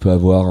 mois. Tu peux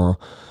avoir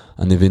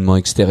un événement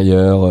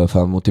extérieur.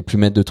 Enfin, t'es plus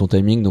maître de ton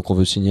timing, donc on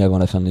veut signer avant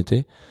la fin de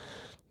l'été.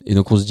 Et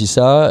donc on se dit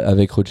ça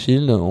avec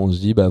Rothschild. On se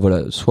dit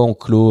soit on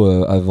clôt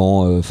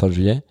avant fin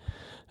juillet,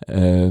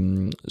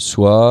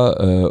 soit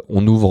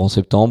on ouvre en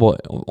septembre.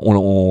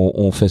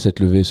 On fait cette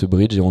levée, ce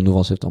bridge, et on ouvre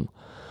en septembre.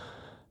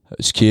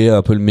 Ce qui est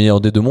un peu le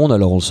meilleur des 2 mondes.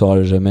 Alors on le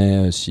saura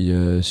jamais si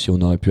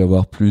on aurait pu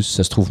avoir plus.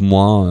 Ça se trouve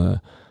moins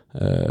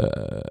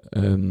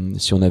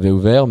si on avait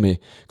ouvert, mais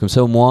comme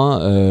ça au moins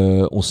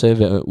on sait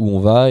où on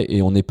va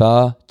et on n'est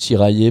pas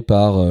tiraillé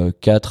par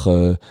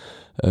 4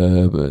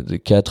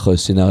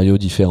 scénarios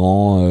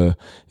différents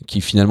qui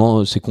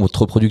finalement c'est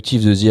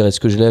contre-productif de se dire est-ce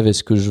que je lève,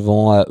 est-ce que je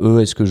vends à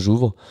eux, est-ce que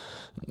j'ouvre.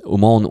 Au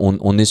moins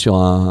on est sur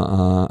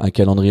un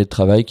calendrier de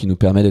travail qui nous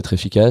permet d'être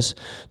efficace,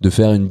 de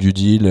faire une due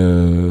deal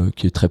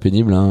qui est très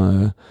pénible.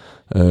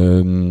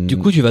 Du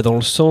coup, tu vas dans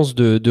le sens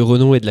de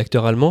Renault et de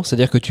l'acteur allemand,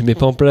 c'est-à-dire que tu mets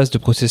pas en place de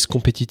process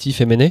compétitif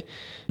M&A.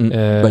 Il y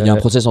a un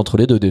process entre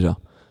les deux déjà.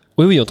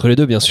 Oui, entre les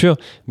deux, bien sûr,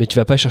 mais tu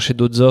vas pas chercher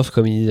d'autres offres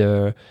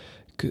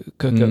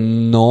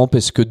comme Non,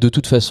 parce que de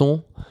toute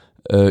façon,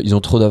 ils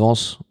ont trop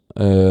d'avance.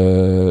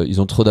 Ils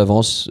ont trop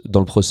d'avance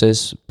dans le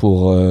process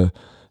pour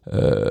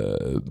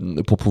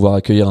pouvoir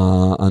accueillir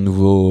un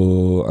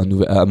nouveau,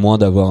 à moins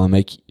d'avoir un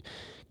mec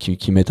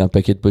qui mette un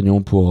paquet de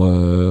pognon pour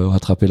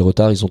rattraper le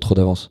retard. Ils ont trop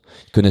d'avance.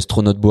 Ils connaissent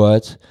trop notre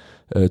boîte,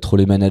 trop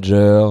les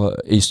managers,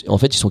 et en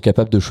fait ils sont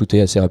capables de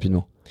shooter assez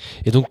rapidement.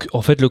 Et donc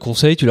en fait le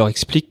conseil, tu leur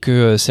expliques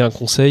que c'est un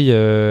conseil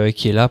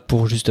qui est là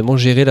pour justement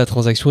gérer la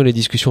transaction et les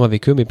discussions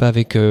avec eux, mais pas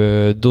avec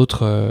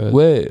d'autres.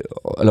 Ouais,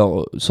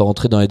 alors sans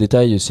rentrer dans les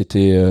détails,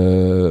 c'était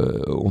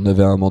on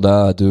avait un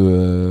mandat à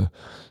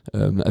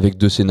avec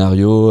 2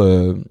 scénarios,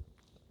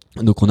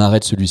 donc on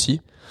arrête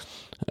celui-ci.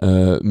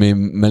 Mais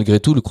malgré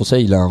tout, le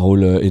conseil il a un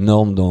rôle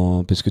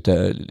énorme parce que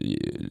à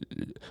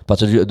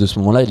partir de ce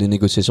moment-là, les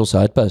négociations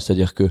s'arrêtent pas.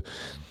 C'est-à-dire que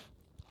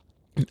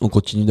on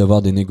continue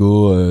d'avoir des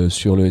négos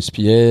sur le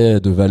SPA,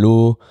 de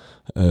Valo,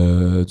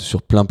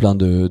 sur plein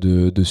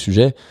de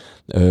sujets.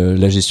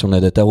 La gestion de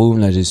la data room,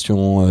 la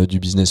gestion du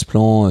business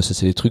plan, ça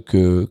c'est des trucs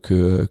que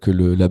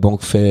la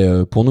banque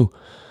fait pour nous.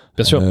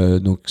 Bien sûr.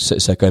 Donc ça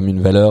a quand même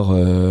une valeur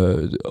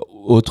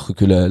autre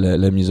que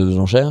la mise aux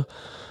enchères.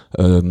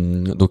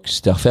 Donc si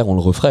c'était à refaire, on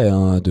le referait. Et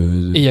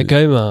il y a quand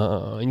même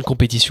une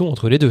compétition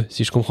entre les deux,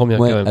 si je comprends bien.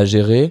 Ouais, quand même. à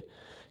gérer,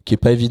 qui est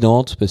pas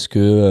évidente parce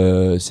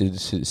que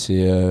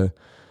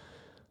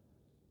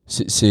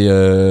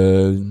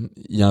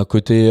il y a un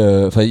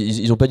côté, enfin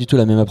ils ont pas du tout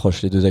la même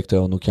approche les 2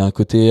 acteurs. Donc il y a un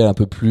côté un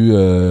peu plus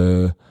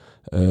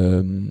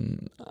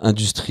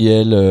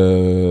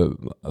industriel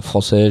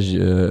français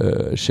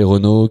chez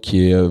Renault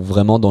qui est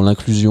vraiment dans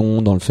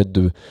l'inclusion, dans le fait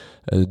de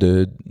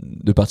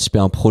participer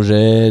à un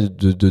projet,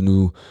 de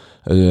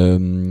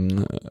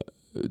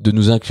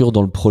nous inclure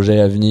dans le projet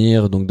à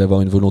venir, donc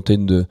d'avoir une volonté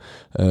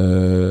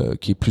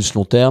qui est plus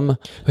long terme.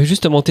 Ouais,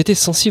 justement, t'étais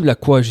sensible à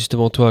quoi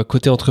justement toi,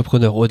 côté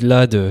entrepreneur,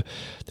 au-delà de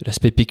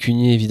l'aspect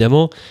pécunier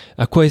évidemment,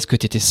 à quoi est-ce que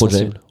t'étais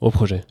sensible au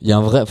projet? Il y a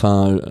un vrai,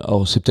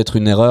 alors c'est peut-être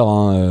une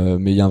erreur,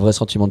 mais il y a un vrai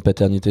sentiment de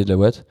paternité de la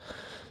boîte.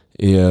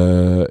 Et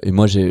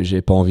moi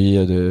j'ai pas envie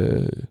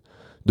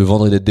de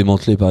vendre et d'être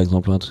démantelé par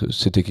exemple.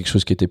 C'était quelque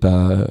chose qui était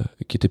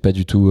pas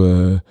du tout.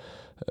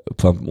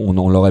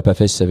 On l'aurait pas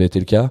fait si ça avait été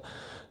le cas.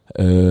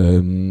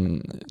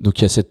 Donc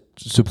il y a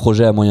ce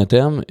projet à moyen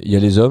terme. Il y a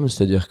les hommes,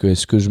 c'est-à-dire que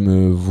est-ce que je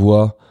me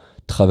vois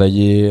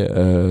travailler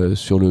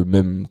sur le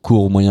même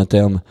court ou moyen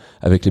terme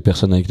avec les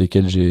personnes avec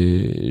lesquelles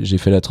j'ai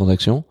fait la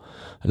transaction.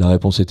 La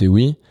réponse était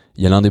oui.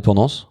 Il y a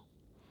l'indépendance.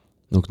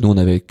 Donc nous on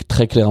avait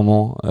très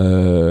clairement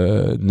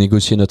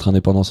négocié notre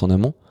indépendance en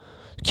amont,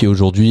 qui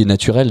aujourd'hui est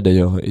naturel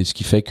d'ailleurs, et ce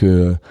qui fait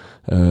que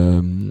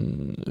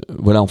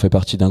on fait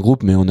partie d'un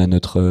groupe, mais on a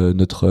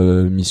notre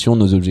mission,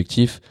 nos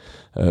objectifs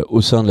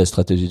au sein de la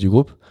stratégie du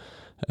groupe.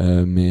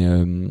 Donc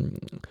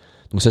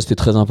ça c'était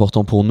très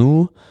important pour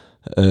nous.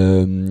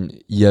 Il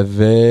y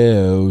avait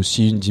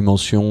aussi une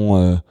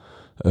dimension,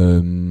 je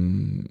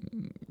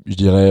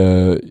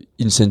dirais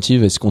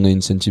incentive. Est-ce qu'on est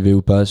incentivé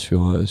ou pas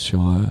sur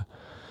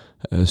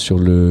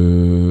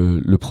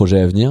le projet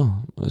à venir?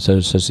 Ça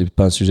c'est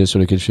pas un sujet sur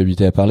lequel je suis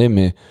habitué à parler,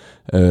 mais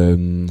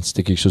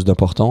c'était quelque chose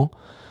d'important.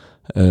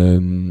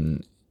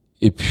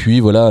 Et puis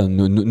voilà,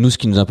 nous ce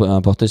qui nous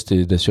importait,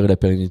 c'était d'assurer la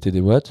pérennité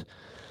des boîtes.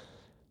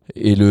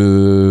 Et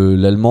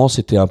l'allemand,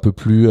 c'était un peu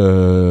plus,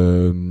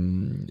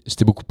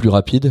 c'était beaucoup plus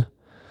rapide.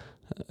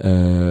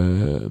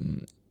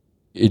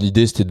 Et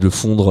l'idée, c'était de le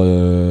fondre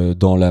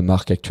dans la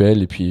marque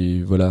actuelle, et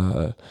puis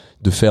voilà,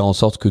 de faire en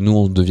sorte que nous,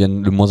 on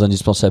devienne le moins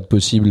indispensable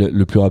possible,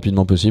 le plus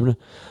rapidement possible,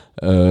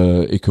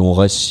 et qu'on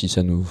reste si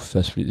ça nous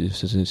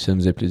si ça nous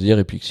faisait plaisir,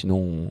 et puis que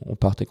sinon on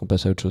parte et qu'on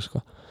passe à autre chose,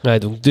 quoi. Ouais,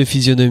 donc deux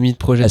physionomies de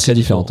projets assez très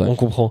différentes. Ouais. On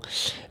comprend.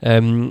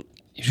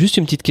 Juste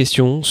une petite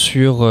question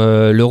sur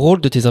le rôle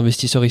de tes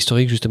investisseurs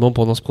historiques justement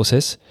pendant ce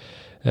process.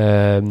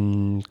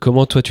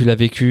 Comment toi tu l'as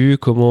vécu ?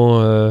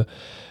 Comment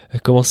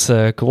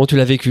tu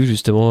l'as vécu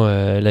justement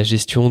la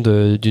gestion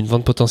d'une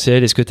vente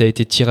potentielle ? Est-ce que tu as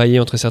été tiraillé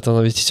entre certains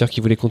investisseurs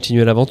qui voulaient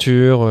continuer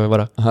l'aventure ?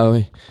 Voilà. Ah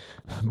oui,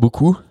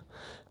 beaucoup.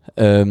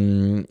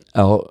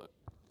 Alors,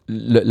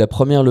 la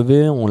première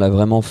levée, on l'a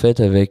vraiment faite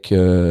avec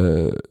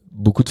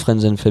beaucoup de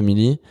friends and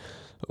family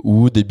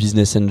ou des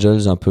business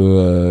angels un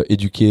peu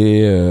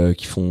éduqués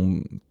qui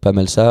font pas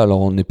mal ça.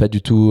 Alors, on n'est pas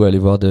du tout allé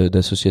voir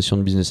d'associations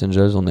de business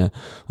angels.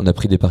 On a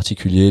pris des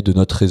particuliers de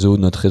notre réseau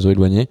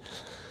éloigné.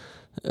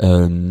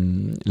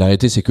 La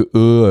réalité, c'est que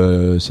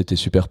eux, c'était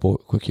super pour eux,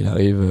 quoi qu'il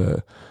arrive,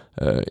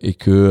 et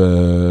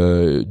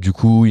que du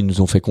coup, ils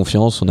nous ont fait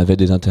confiance. On avait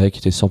des intérêts qui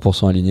étaient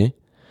 100% alignés.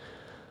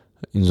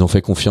 Ils nous ont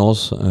fait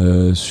confiance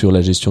sur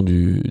la gestion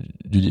du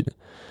deal.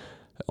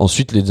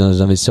 Ensuite, les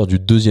investisseurs du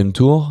deuxième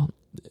tour,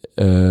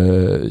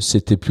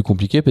 c'était plus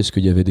compliqué parce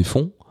qu'il y avait des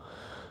fonds.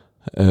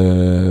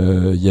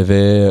 Il y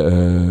avait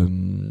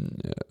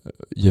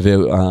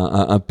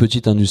un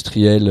petit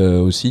industriel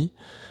aussi.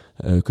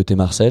 Côté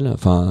Marcel,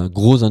 enfin un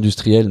gros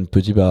industriel,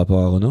 petit par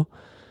rapport à Renault.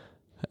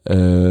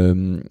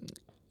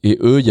 Et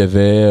eux, il y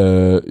avait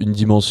une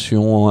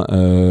dimension,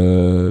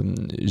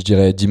 je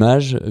dirais,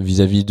 d'image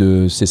vis-à-vis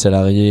de ses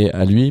salariés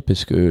à lui,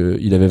 parce que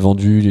il avait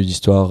vendu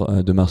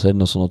l'histoire de Marcel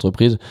dans son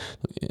entreprise.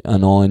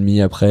 Un an et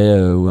demi après,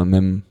 ou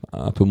même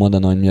un peu moins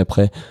d'un an et demi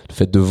après, le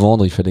fait de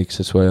vendre, il fallait que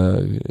ce soit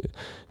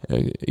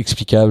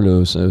explicable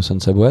au sein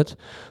de sa boîte.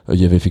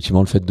 Il y avait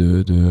effectivement le fait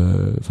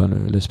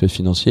l'aspect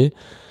financier.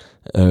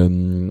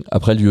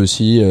 Après lui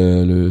aussi,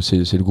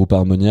 c'est le groupe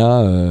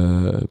Harmonia.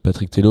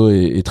 Patrick Tello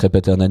est très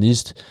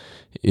paternaliste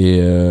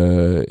et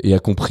a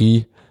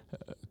compris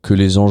que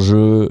les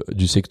enjeux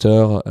du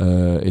secteur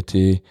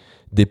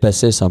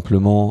dépassaient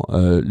simplement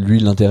lui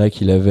l'intérêt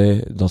qu'il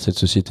avait dans cette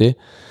société,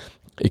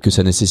 et que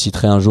ça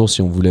nécessiterait un jour,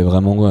 si on voulait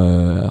vraiment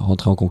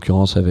rentrer en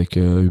concurrence avec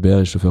Uber et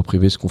les chauffeurs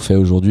privés, ce qu'on fait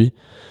aujourd'hui,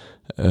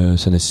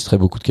 ça nécessiterait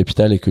beaucoup de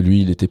capital, et que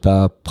lui il n'était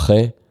pas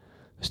prêt.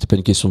 C'était pas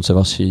une question de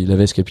savoir s'il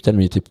avait ce capital,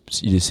 mais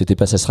c'était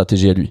pas sa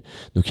stratégie à lui.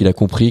 Donc il a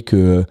compris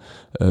que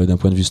d'un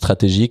point de vue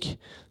stratégique,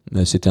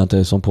 c'était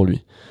intéressant pour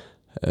lui.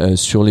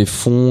 Sur les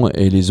fonds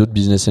et les autres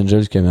business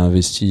angels qui avaient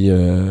investi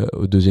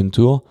au deuxième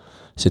tour,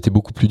 c'était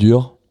beaucoup plus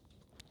dur.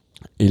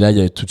 Et là, il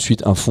y a tout de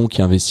suite un fonds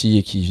qui investit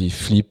et qui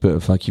flippe,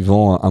 enfin qui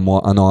vend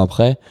un an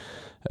après.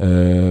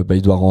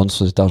 Il doit rendre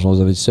cet argent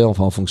aux investisseurs,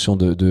 enfin en fonction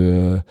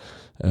de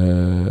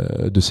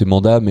ses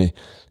mandats, mais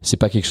c'est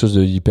pas quelque chose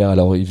de hyper.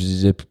 Alors il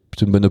faisait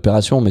plutôt une bonne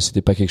opération, mais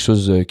c'était pas quelque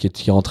chose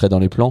qui rentrait dans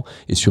les plans.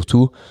 Et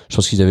surtout, je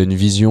pense qu'ils avaient une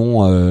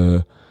vision.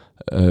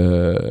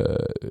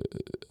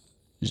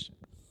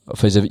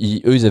 Enfin,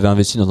 ils avaient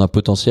investi dans un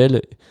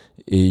potentiel,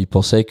 et ils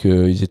pensaient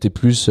qu'ils étaient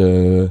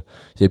ils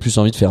avaient plus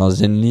envie de faire un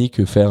Zenly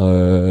que faire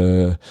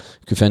une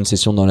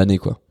session dans l'année,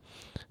 quoi.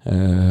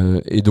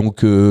 Et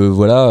donc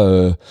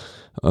voilà,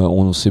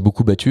 on s'est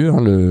beaucoup battu.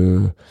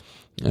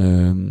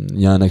 Il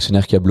y a un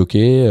actionnaire qui a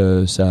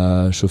bloqué,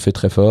 ça a chauffé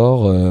très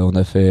fort, on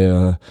a fait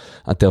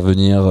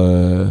intervenir,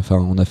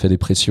 on a fait des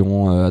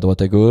pressions à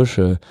droite à gauche,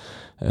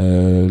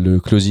 le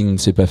closing ne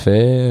s'est pas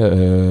fait,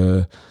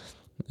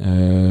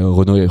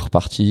 Renault est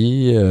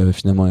reparti,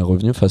 finalement est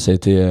revenu, enfin ça a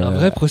été un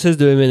vrai process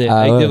de M&A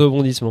avec des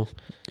rebondissements.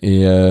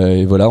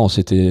 Et voilà, on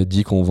s'était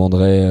dit qu'on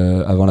vendrait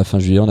avant la fin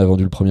juillet, on a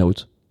vendu le 1er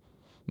août.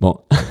 Bon,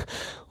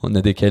 on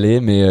a décalé,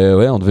 mais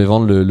on devait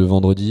vendre le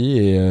vendredi,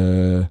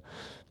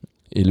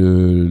 et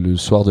le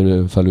soir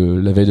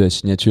la veille de la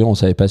signature, on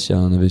savait pas si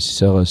un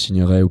investisseur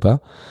signerait ou pas,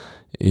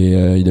 et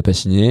il a pas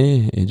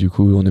signé, et du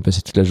coup on est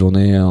passé toute la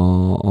journée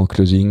en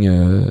closing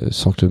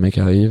sans que le mec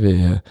arrive, et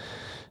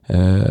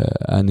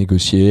à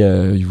négocier.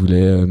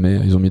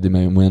 Ils ont mis des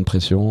moyens de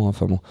pression.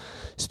 Enfin bon,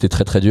 c'était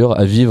très très dur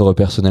à vivre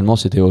personnellement.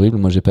 C'était horrible.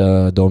 Moi, j'ai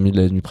pas dormi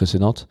la nuit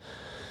précédente.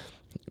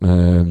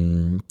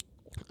 Le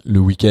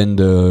week-end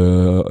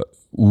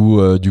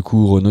où du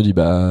coup Renault dit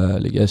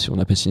les gars, si on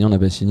n'a pas signé, on n'a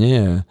pas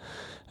signé.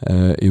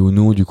 Et où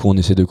nous, du coup, on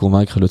essaie de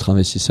convaincre l'autre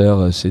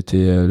investisseur.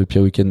 C'était le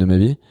pire week-end de ma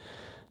vie.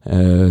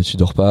 Tu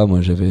dors pas.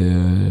 Moi, j'avais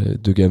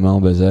 2 gamins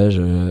en bas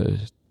âge.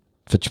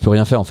 Tu peux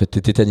rien faire. En fait,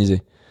 t'es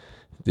tétanisé.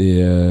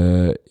 Et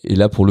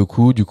là, pour le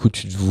coup, du coup,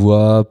 tu te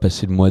vois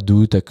passer le mois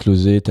d'août à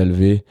closer, t'as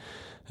levé,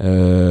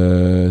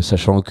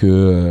 sachant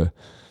que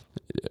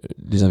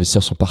les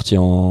investisseurs sont partis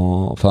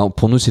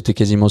pour nous, c'était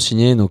quasiment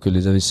signé, donc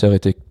les investisseurs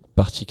étaient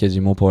partis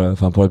quasiment pour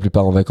la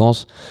plupart en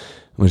vacances.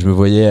 Moi, je me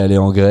voyais aller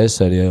en Grèce,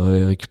 aller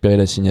récupérer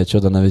la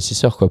signature d'un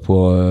investisseur, quoi,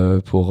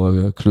 pour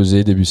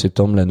closer début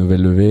septembre la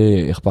nouvelle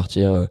levée et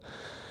repartir.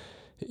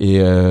 Et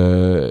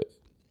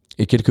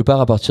quelque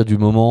part, à partir du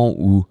moment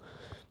où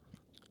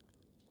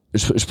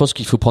je pense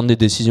qu'il faut prendre des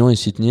décisions et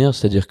s'y tenir,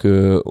 c'est-à-dire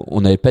que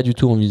on n'avait pas du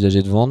tout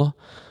envisagé de vendre.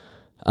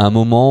 à le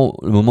moment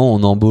où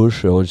on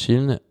embauche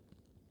Rothschild,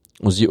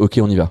 on se dit ok,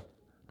 on y va.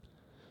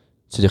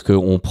 C'est-à-dire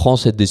qu'on prend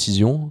cette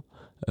décision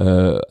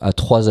à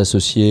 3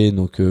 associés,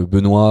 donc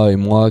Benoît et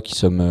moi qui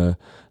sommes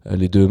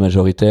les 2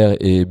 majoritaires,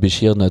 et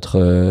Béchir,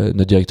 notre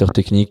directeur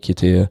technique qui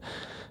était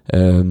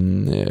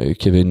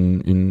qui avait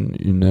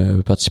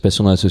une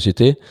participation dans la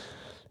société.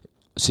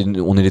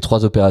 On est les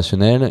 3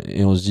 opérationnels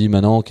et on se dit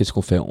maintenant qu'est-ce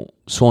qu'on fait,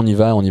 soit on y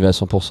va à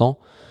 100%,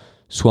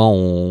 soit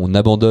on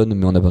abandonne,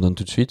 mais on abandonne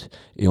tout de suite,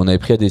 et on avait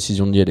pris la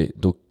décision d'y aller.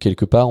 Donc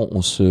quelque part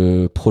on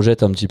se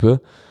projette un petit peu,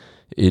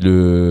 et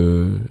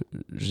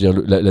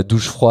la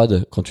douche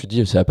froide quand tu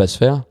dis ça va pas se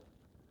faire,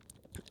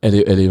 elle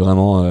est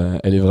vraiment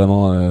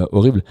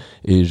horrible.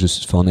 Et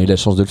on a eu la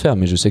chance de le faire,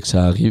 mais je sais que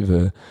ça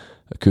arrive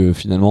que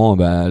finalement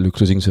le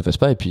closing se fasse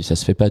pas, et puis ça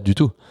se fait pas du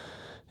tout.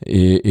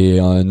 Et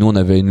nous on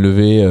avait une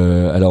levée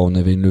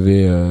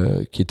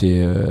qui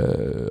était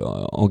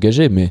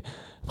engagée, mais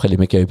après les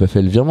mecs avaient pas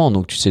fait le virement,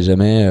 donc tu sais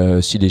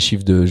jamais si les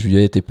chiffres de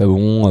juillet étaient pas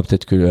bons,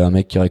 peut-être que un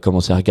mec qui aurait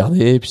commencé à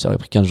regarder, puis ça aurait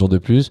pris 15 jours de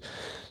plus,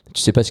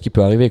 tu sais pas ce qui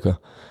peut arriver, quoi.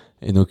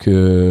 Et donc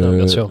non,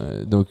 bien sûr.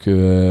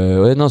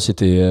 ouais, non,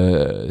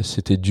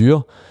 c'était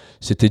dur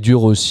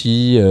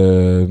aussi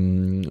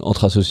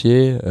entre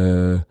associés,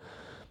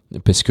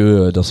 parce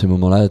que dans ces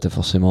moments-là t'as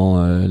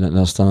forcément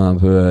l'instinct un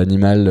peu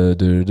animal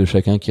de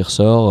chacun qui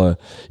ressort.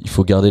 Il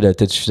faut garder la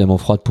tête suffisamment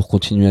froide pour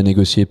continuer à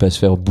négocier, pas se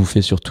faire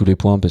bouffer sur tous les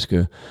points, parce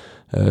que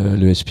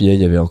le SPA, il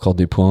y avait encore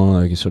des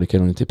points sur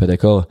lesquels on n'était pas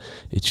d'accord,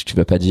 et tu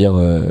vas pas dire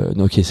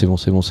non, ok, c'est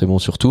bon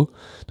sur tout.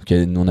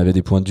 Donc on avait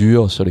des points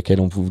durs sur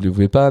lesquels on ne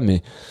voulait pas,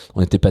 mais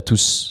on n'était pas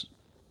tous,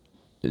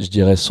 je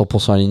dirais,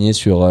 100% alignés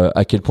sur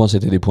à quel point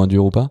c'était des points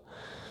durs ou pas.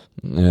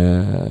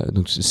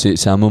 Donc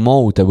c'est un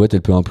moment où ta boîte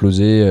elle peut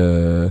imploser,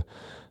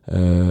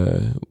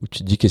 où tu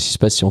te dis qu'est-ce qui se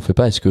passe si on fait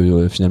pas, est-ce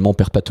que finalement on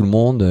perd pas tout le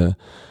monde.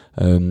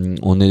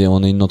 On est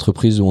une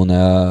entreprise où on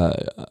a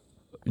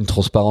une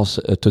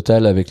transparence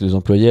totale avec les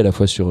employés, à la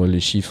fois sur les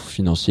chiffres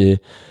financiers,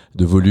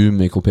 de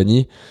volume et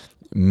compagnie,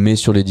 mais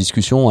sur les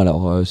discussions,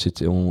 alors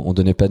on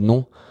donnait pas de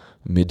nom,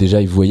 mais déjà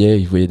ils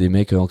voyaient des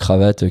mecs en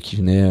cravate qui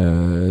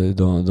venaient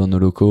dans nos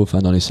locaux, enfin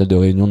dans les salles de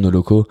réunion de nos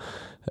locaux.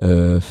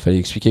 Fallait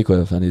expliquer, quoi.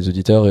 Enfin, les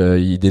auditeurs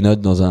ils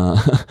dénotent dans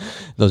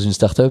dans une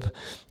start-up,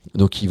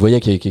 donc ils voyaient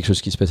qu'il y avait quelque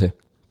chose qui se passait.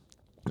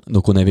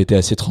 Donc on avait été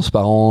assez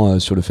transparent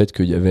sur le fait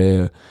qu'il y avait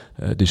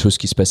des choses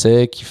qui se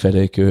passaient, qu'il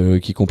fallait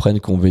qu'ils comprennent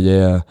qu'on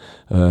veillait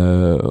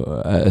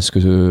à ce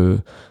que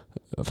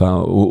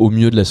au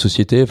mieux de la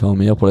société, au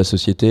meilleur pour la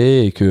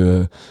société, et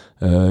que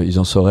ils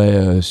en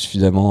sauraient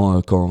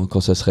suffisamment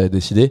quand ça serait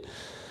décidé.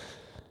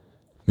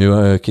 Mais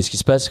qu'est-ce qui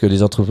se passe, que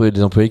les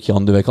employés qui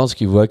rentrent de vacances,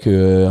 qui voient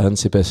que rien ne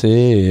s'est passé,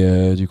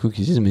 et du coup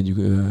qui se disent mais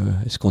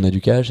est-ce qu'on a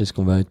du cash, est-ce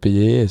qu'on va être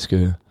payé,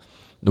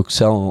 donc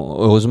ça,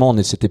 heureusement,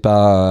 c'était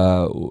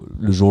pas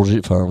le jour J,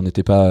 on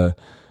n'était pas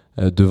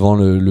devant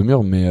le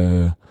mur, mais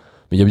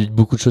il y a eu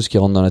beaucoup de choses qui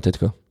rentrent dans la tête,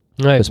 quoi.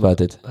 Ouais, passe par la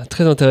tête.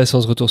 Très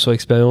intéressant ce retour sur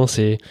expérience,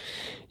 et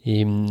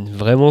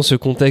vraiment ce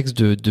contexte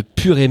de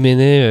pur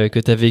M&A que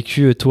tu as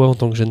vécu toi en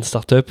tant que jeune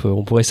start-up.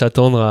 On pourrait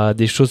s'attendre à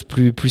des choses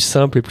plus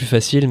simples et plus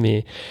faciles,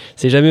 mais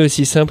c'est jamais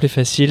aussi simple et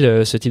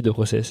facile ce type de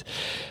process.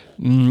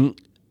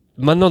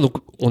 Maintenant, donc,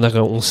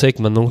 on sait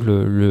que maintenant que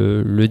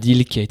le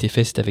deal qui a été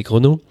fait, c'est avec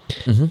Renault.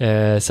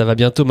 Ça va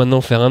bientôt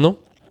maintenant faire 1 an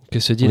que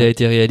ce deal a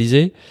été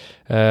réalisé.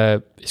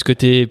 Est-ce que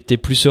t'es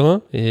plus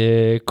serein,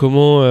 et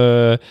comment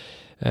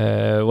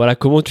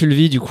tu le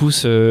vis, du coup,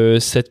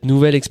 cette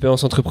nouvelle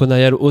expérience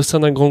entrepreneuriale au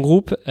sein d'un grand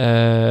groupe?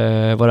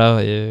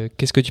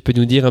 Qu'est-ce que tu peux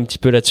nous dire un petit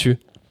peu là-dessus?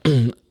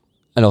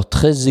 Alors,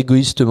 très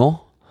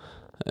égoïstement,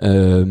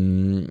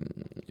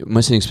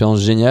 moi, c'est une expérience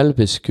géniale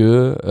parce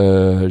que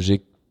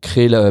j'ai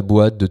créé la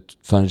boîte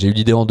j'ai eu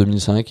l'idée en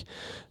 2005,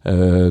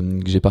 que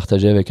j'ai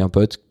partagé avec un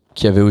pote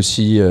qui avait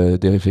aussi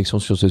des réflexions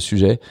sur ce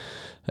sujet.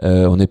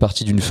 On est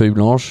parti d'une feuille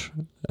blanche,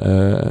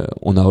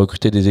 on a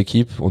recruté des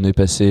équipes, on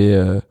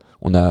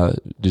a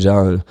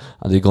déjà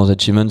un des grands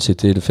achievements,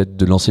 c'était le fait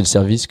de lancer le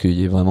service, qu'il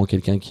y ait vraiment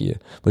quelqu'un qui... Moi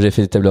j'avais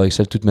fait des tableurs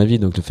Excel toute ma vie,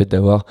 donc le fait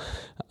d'avoir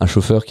un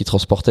chauffeur qui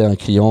transportait un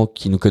client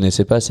qui nous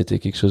connaissait pas, c'était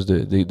quelque chose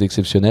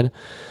d'exceptionnel.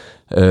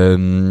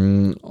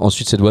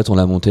 Ensuite, cette boîte, on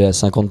l'a montée à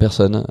 50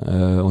 personnes.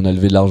 On a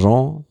levé de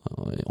l'argent,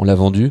 on l'a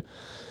vendue.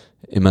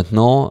 Et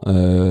maintenant,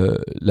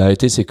 la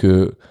réalité, c'est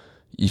que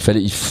il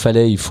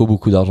faut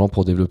beaucoup d'argent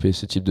pour développer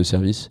ce type de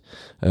service,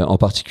 en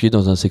particulier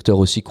dans un secteur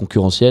aussi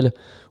concurrentiel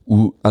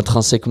où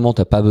intrinsèquement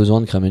t'as pas besoin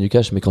de cramer du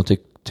cash, mais quand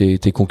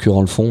tes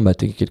concurrents le font,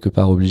 t'es quelque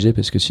part obligé,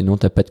 parce que sinon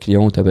t'as pas de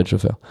clients ou t'as pas de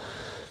chauffeur.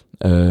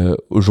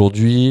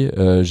 Aujourd'hui,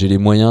 j'ai les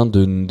moyens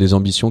des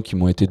ambitions qui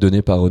m'ont été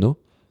données par Renault.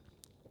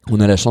 On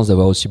a la chance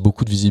d'avoir aussi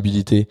beaucoup de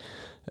visibilité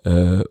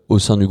au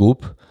sein du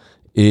groupe,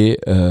 et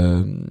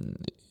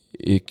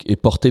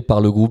porté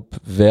par le groupe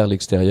vers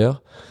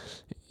l'extérieur,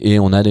 et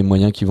on a les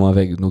moyens qui vont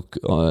avec. Donc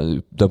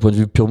d'un point de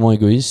vue purement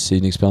égoïste, c'est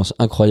une expérience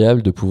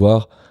incroyable de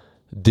pouvoir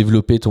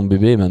développer ton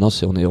bébé. Et maintenant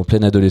on est en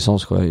pleine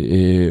adolescence, quoi,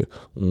 et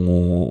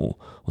on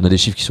a des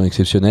chiffres qui sont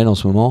exceptionnels en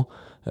ce moment,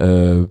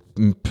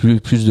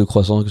 plus de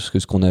croissance que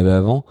ce qu'on avait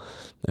avant,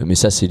 mais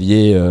ça c'est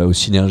lié aux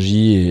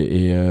synergies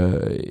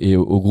et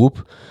au groupe.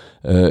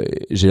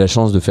 j'ai la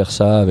chance de faire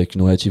ça avec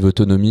une relative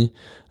autonomie.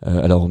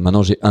 Alors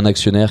maintenant j'ai un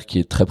actionnaire qui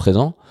est très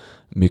présent,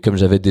 mais comme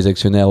j'avais des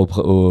actionnaires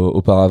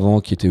auparavant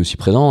qui étaient aussi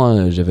présents,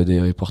 hein, j'avais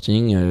des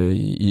reportings,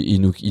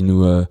 ils nous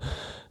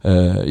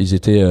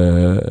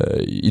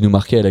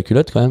marquaient à la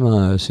culotte quand même,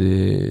 hein,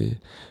 c'est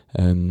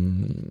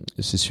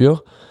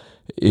sûr.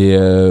 Et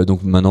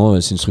donc maintenant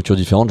c'est une structure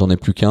différente, j'en ai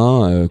plus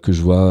qu'un que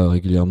je vois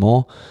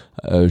régulièrement.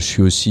 Je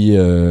suis aussi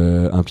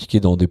impliqué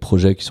dans des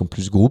projets qui sont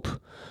plus groupes.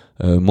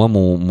 Moi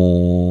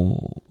mon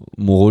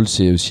rôle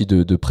c'est aussi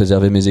de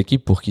préserver mes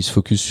équipes pour qu'ils se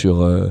focus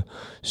sur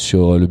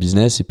le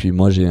business, et puis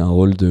moi j'ai un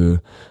rôle de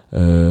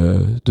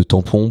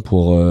tampon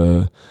pour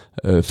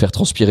faire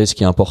transpirer ce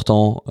qui est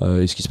important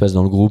et ce qui se passe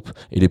dans le groupe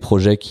et les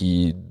projets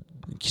qui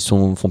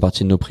font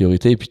partie de nos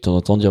priorités, et puis de temps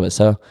en temps dire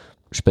ça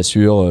je suis pas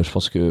sûr, je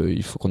pense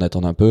qu'il faut qu'on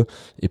attende un peu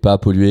et pas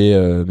polluer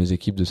mes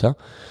équipes de ça.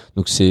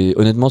 Donc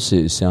honnêtement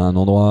c'est un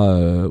endroit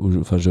où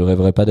je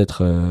rêverais pas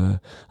d'être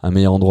un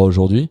meilleur endroit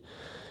aujourd'hui.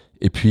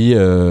 Et puis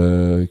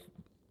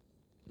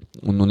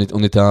on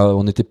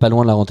était pas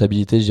loin de la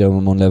rentabilité, je dirais, au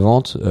moment de la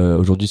vente.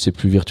 Aujourd'hui c'est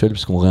plus virtuel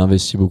parce qu'on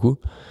réinvestit beaucoup,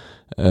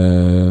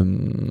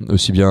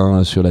 aussi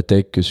bien sur la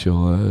tech que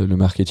sur le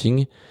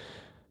marketing.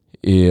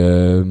 Et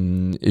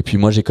puis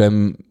moi j'ai quand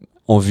même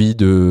envie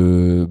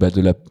de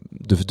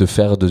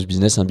faire de ce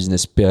business un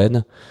business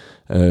pérenne,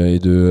 et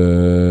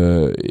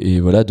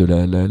voilà, de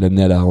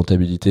l'amener à la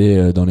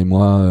rentabilité dans les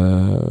mois,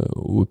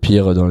 ou au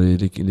pire dans les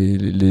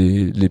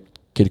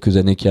quelques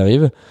années qui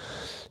arrivent.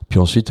 Puis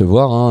ensuite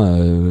voir,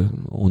 hein,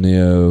 on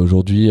est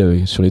aujourd'hui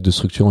sur les deux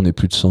structures, on est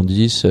plus de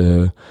 110,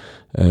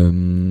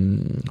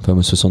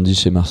 enfin 70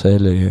 chez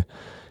Marcel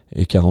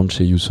et 40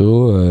 chez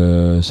Yousso.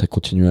 Ça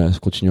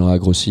continuera à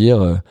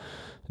grossir.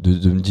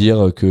 De me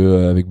dire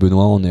que avec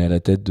Benoît on est à la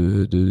tête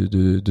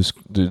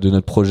de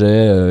notre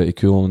projet, et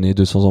qu'on est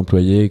 200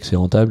 employés et que c'est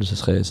rentable, ça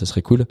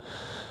serait cool.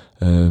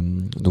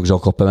 Donc j'ai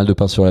encore pas mal de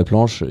pain sur la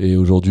planche, et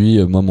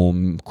aujourd'hui moi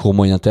mon court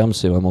moyen terme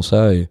c'est vraiment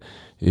ça, et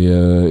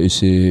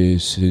c'est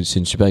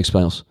une super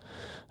expérience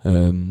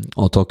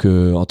en tant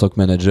que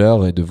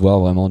manager, et de voir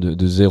vraiment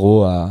de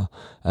 0 à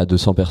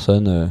 200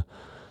 personnes.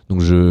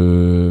 Donc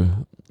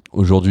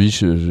aujourd'hui,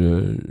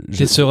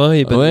 t'es serein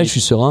et ouais, je suis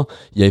serein.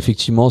 Il y a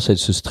effectivement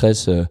ce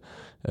stress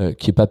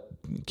qui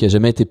a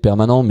jamais été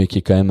permanent, mais qui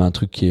est quand même un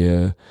truc qui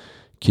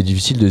est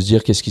difficile de se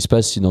dire qu'est-ce qui se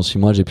passe si dans 6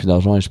 mois j'ai plus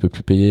d'argent et je peux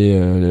plus payer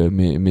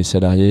mes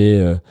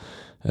salariés.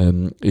 Et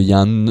il y a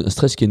un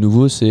stress qui est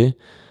nouveau, c'est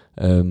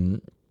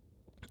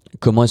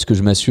comment est-ce que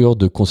je m'assure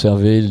de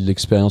conserver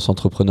l'expérience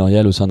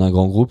entrepreneuriale au sein d'un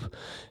grand groupe,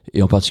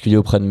 et en particulier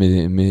auprès de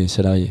mes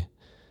salariés.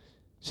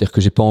 C'est-à-dire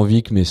que j'ai pas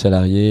envie que mes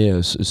salariés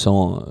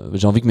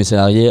j'ai envie que mes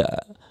salariés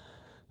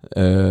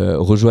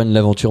rejoignent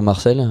l'aventure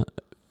Marcel,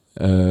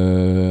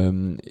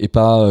 et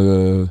pas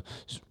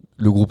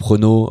le groupe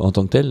Renault en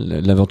tant que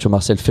tel. L'aventure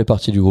Marcel fait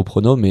partie du groupe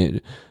Renault, mais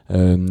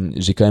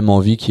j'ai quand même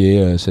envie qu'il y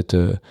ait cette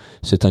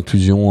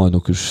inclusion.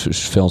 Donc je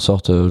fais en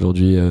sorte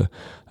aujourd'hui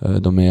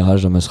dans mes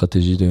RH, dans ma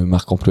stratégie de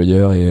marque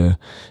employeur, et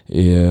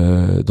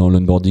dans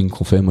l'onboarding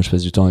qu'on fait, moi je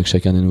passe du temps avec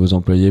chacun des nouveaux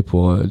employés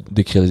pour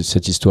décrire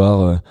cette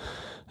histoire,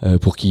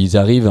 pour qu'ils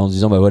arrivent en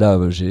disant bah voilà,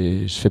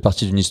 je fais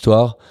partie d'une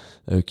histoire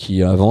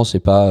qui avance, et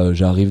pas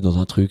j'arrive dans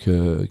un truc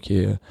qui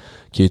est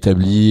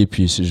établi, et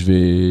puis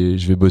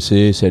je vais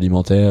bosser, c'est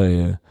alimentaire,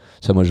 et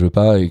ça moi je veux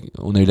pas. Et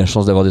on a eu la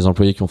chance d'avoir des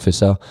employés qui ont fait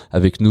ça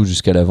avec nous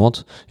jusqu'à la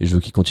vente, et je veux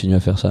qu'ils continuent à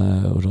faire ça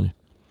aujourd'hui.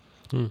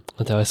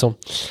 Intéressant.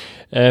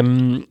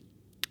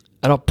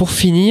 Alors pour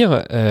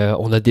finir,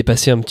 on a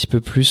dépassé un petit peu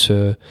plus,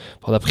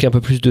 on a pris un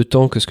peu plus de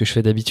temps que ce que je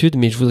fais d'habitude,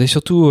 mais je voudrais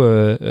surtout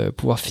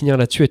pouvoir finir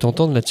là-dessus et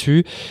t'entendre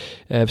là-dessus,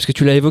 parce que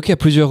tu l'as évoqué à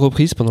plusieurs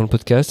reprises pendant le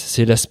podcast,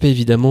 c'est l'aspect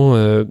évidemment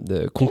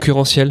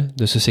concurrentiel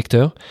de ce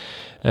secteur.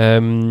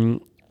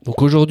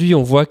 Donc aujourd'hui,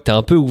 on voit que tu as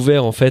un peu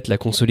ouvert en fait la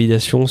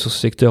consolidation sur ce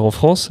secteur en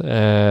France.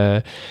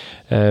 Il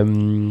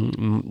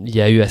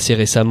y a eu assez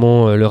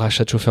récemment le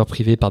rachat de chauffeurs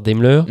privés par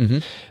Daimler.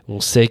 On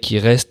sait qu'il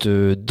reste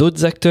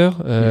d'autres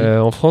acteurs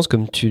en France,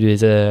 comme tu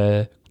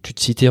te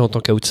citais en tant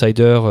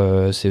qu'outsider,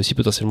 c'est aussi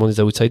potentiellement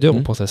des outsiders.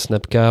 On pense à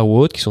Snapcar ou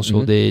autres qui sont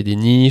sur des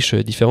niches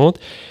différentes,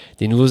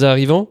 des nouveaux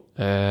arrivants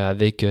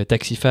avec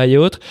Taxify et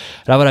autres.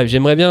 Alors voilà,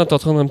 j'aimerais bien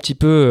t'entendre un petit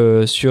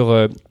peu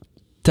sur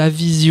ta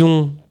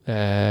vision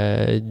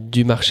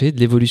du marché, de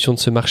l'évolution de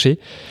ce marché.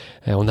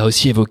 On a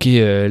aussi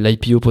évoqué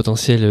l'IPO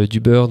potentiel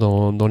d'Uber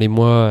dans les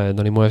mois à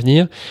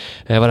venir.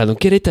 Voilà, donc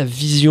quelle est ta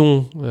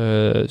vision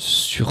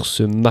sur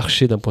ce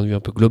marché d'un point de vue un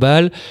peu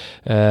global,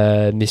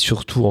 mais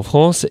surtout en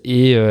France,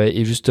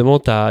 et justement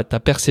ta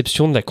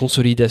perception de la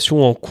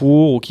consolidation en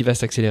cours ou qui va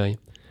s'accélérer?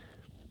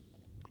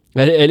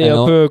 Elle est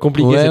un peu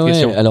compliquée cette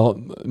question. Alors,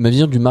 ma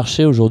vision du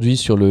marché aujourd'hui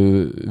sur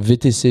le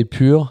VTC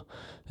pur,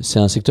 c'est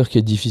un secteur qui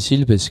est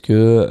difficile parce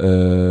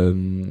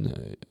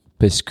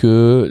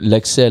que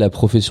l'accès à la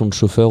profession de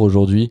chauffeur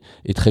aujourd'hui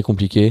est très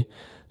compliqué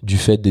du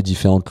fait des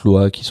différentes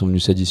lois qui sont venues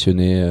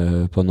s'additionner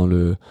pendant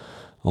le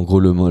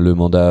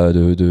mandat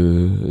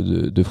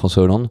de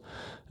François Hollande.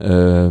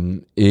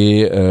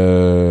 Et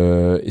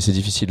c'est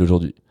difficile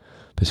aujourd'hui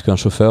parce qu'un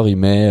chauffeur, il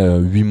met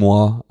 8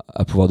 mois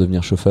à pouvoir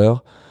devenir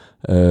chauffeur.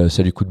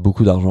 Ça lui coûte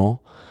beaucoup d'argent. Il y a un stress qui est nouveau, c'est comment est-ce que je m'assure de conserver l'expérience entrepreneuriale au sein d'un grand groupe et en particulier auprès de mes salariés. Donc moi mon rôle c'est aussi de préserver mes équipes au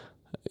sein d'un grand groupe, et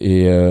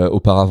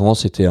Auparavant,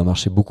 c'était un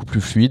marché beaucoup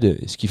plus fluide,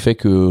 ce qui fait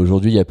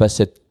qu'aujourd'hui, il n'y a pas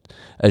cette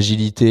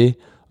agilité,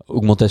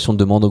 augmentation de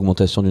demande,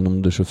 augmentation du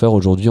nombre de chauffeurs.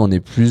 Aujourd'hui, on est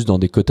plus dans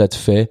des quotas de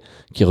fait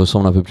qui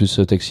ressemblent un peu plus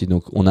au taxi.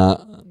 Donc, on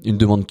a une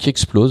demande qui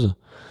explose,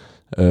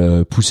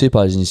 poussée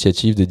par les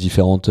initiatives des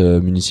différentes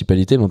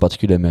municipalités, mais en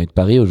particulier la mairie de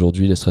Paris.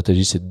 Aujourd'hui, la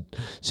stratégie,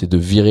 c'est de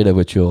virer la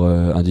voiture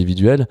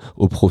individuelle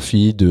au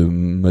profit de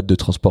modes de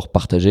transport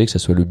partagés, que ce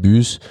soit le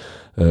bus,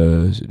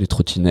 les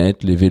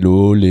trottinettes, les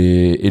vélos,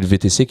 et le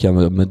VTC, qui est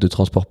un mode de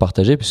transport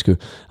partagé, puisque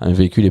un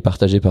véhicule est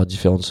partagé par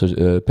différentes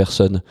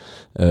personnes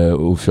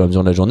au fur et à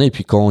mesure de la journée, et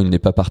puis quand il n'est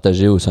pas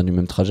partagé au sein du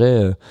même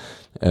trajet,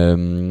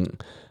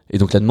 et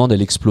donc la demande,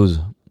 elle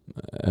explose,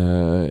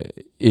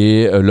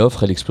 et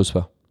l'offre, elle explose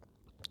pas.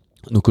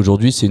 Donc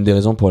aujourd'hui, c'est une des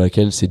raisons pour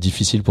laquelle c'est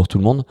difficile pour tout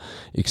le monde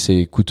et que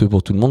c'est coûteux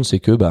pour tout le monde, c'est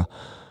que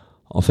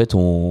en fait,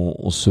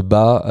 on se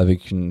bat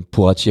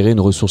pour attirer une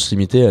ressource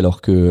limitée,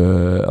 alors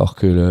que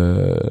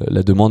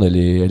la demande, elle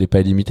est pas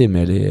illimitée,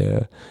 mais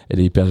elle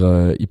est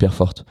hyper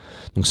forte.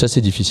 Donc ça,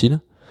 c'est difficile.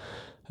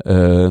 Et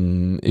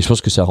je pense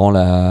que ça rend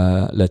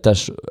la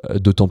tâche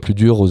d'autant plus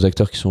dure aux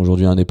acteurs qui sont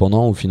aujourd'hui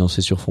indépendants ou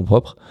financés sur fonds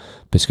propres,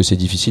 parce que c'est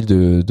difficile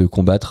de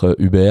combattre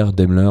Uber,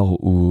 Daimler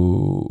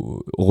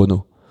ou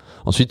Renault.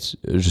 Ensuite,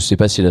 je sais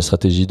pas si la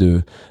stratégie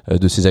de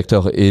ces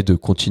acteurs est de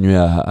continuer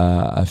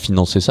à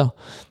financer ça,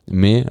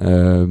 mais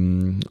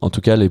en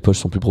tout cas, les poches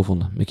sont plus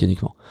profondes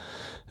mécaniquement.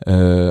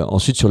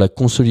 Ensuite, sur la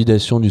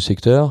consolidation du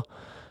secteur,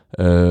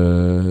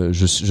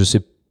 je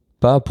sais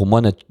pas. Pour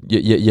moi, il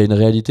y a une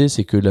réalité,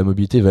 c'est que la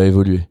mobilité va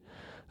évoluer.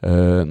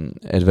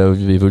 Elle va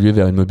évoluer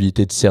vers une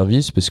mobilité de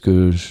service, parce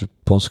que je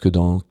pense que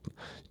dans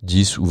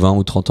 10 ou 20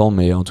 ou 30 ans,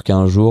 mais en tout cas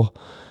un jour,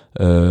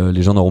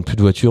 les gens n'auront plus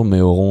de voiture,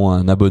 mais auront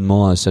un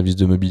abonnement à un service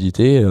de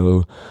mobilité.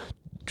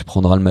 Tu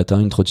prendras le matin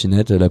une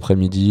trottinette,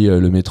 l'après-midi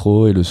le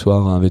métro, et le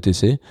soir un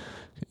VTC.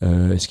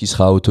 Est-ce qu'il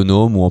sera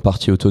autonome ou en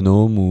partie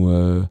autonome, ou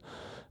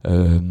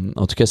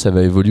en tout cas ça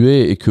va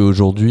évoluer, et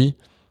qu'aujourd'hui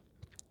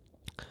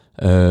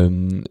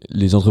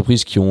les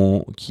entreprises qui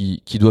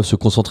doivent se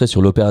concentrer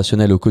sur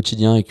l'opérationnel au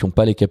quotidien et qui n'ont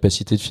pas les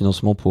capacités de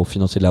financement pour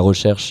financer de la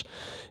recherche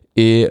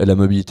et la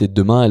mobilité de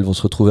demain, elles vont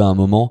se retrouver à un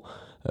moment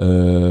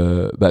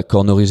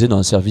cornerisées dans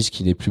un service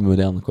qui n'est plus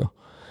moderne, quoi.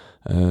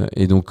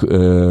 Et donc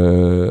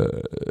je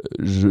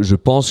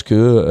pense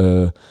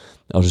que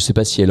alors je sais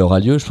pas si elle aura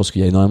lieu. Je pense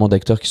qu'il y a énormément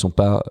d'acteurs qui sont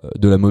pas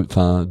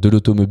de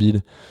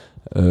l'automobile,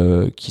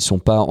 qui sont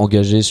pas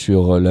engagés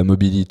sur la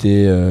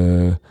mobilité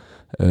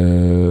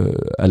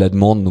à la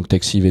demande, donc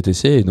taxi,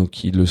 VTC, et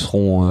donc ils le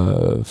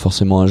seront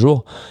forcément un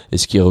jour.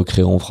 Est-ce qu'ils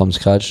recréeront from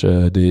scratch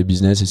des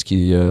business? Est-ce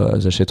qu'ils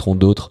achèteront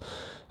d'autres?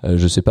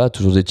 Je sais pas.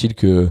 Toujours est-il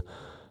que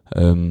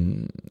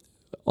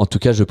en tout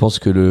cas, je pense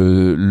que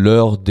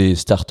l'heure des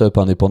startups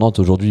indépendantes,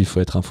 aujourd'hui, il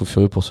faut être un fou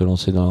furieux pour se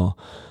lancer dans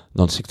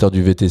le secteur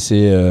du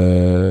VTC,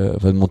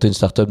 de monter une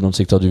startup dans le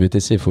secteur du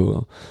VTC. En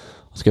tout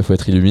cas, faut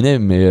être illuminé,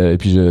 mais et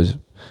puis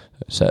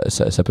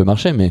ça peut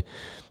marcher, mais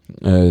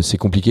c'est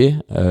compliqué.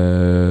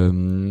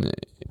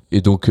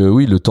 Et donc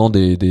oui, le temps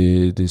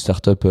des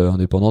startups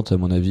indépendantes, à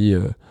mon avis,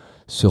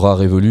 sera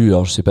révolu.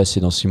 Alors je sais pas si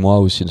c'est dans 6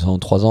 mois ou si c'est dans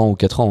 3 ans ou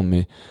 4 ans,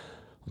 mais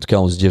en tout cas,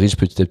 on se dirige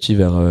petit à petit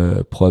vers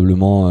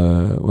probablement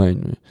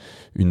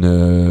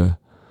une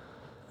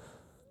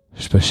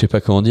je sais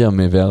pas comment dire,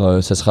 mais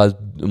vers ça sera, à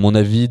mon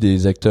avis,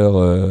 des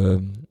acteurs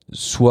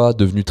soit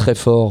devenus très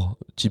forts,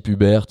 type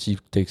Uber, type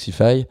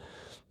Taxify,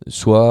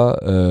 soit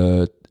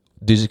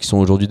qui sont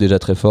aujourd'hui déjà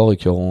très forts et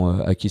qui auront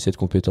acquis cette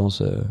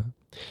compétence.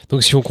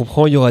 Donc si on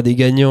comprend, il y aura des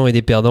gagnants et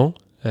des perdants,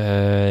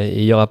 et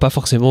il n'y aura pas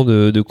forcément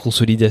de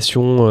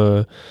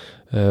consolidation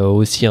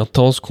aussi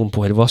intense qu'on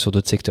pourrait le voir sur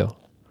d'autres secteurs.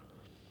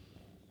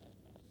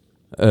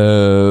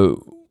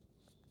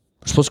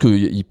 Je pense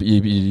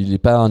qu'il n'est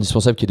pas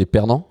indispensable qu'il y ait des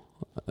perdants,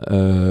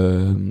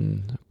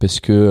 parce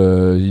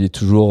que il est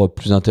toujours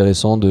plus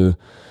intéressant de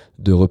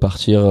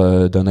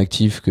repartir d'un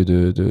actif que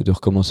de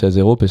recommencer à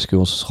zéro, parce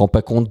qu'on se rend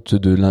pas compte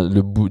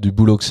du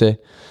boulot que c'est.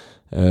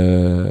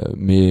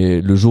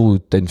 Mais le jour où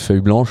tu as une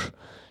feuille blanche,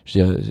 je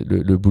veux dire,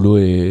 le boulot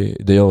est...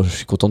 D'ailleurs, je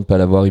suis content de pas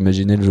l'avoir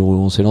imaginé le jour où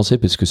on s'est lancé,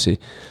 parce que c'est,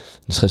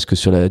 ne serait-ce que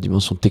sur la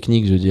dimension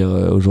technique, je veux dire,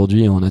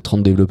 aujourd'hui, on a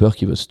 30 développeurs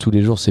qui bossent tous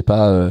les jours. C'est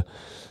pas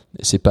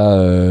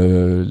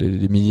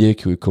les milliers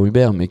qu'ont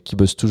Uber, mais qui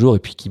bossent toujours, et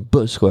puis qui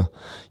bossent, quoi.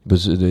 Ils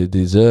bossent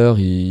des heures,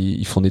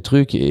 ils font des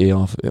trucs, et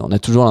on a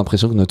toujours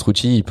l'impression que notre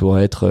outil, il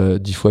pourrait être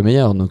 10 fois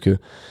meilleur. Donc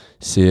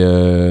c'est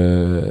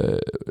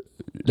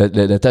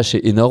la tâche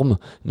est énorme.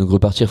 Donc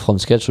repartir from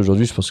scratch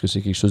aujourd'hui, je pense que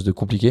c'est quelque chose de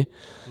compliqué.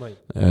 Oui.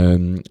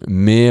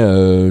 Mais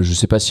je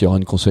sais pas s'il y aura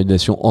une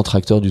consolidation entre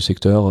acteurs du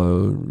secteur.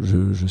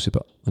 Je sais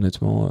pas,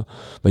 honnêtement.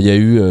 Il y a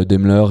eu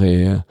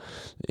Daimler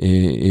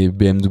et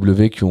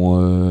BMW qui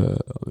ont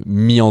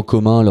mis en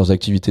commun leurs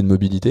activités de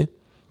mobilité.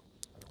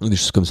 Des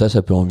choses comme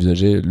ça peut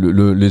envisager.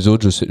 Les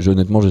autres,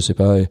 honnêtement, je sais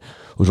pas. Et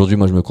aujourd'hui,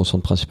 moi, je me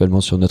concentre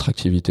principalement sur notre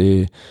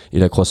activité et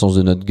la croissance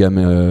de notre gamme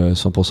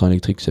 100%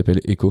 électrique qui s'appelle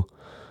Eco.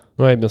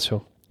 Ouais, bien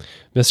sûr.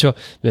 Bien sûr.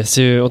 Mais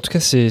en tout cas,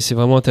 c'est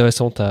vraiment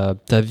intéressant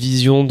ta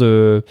vision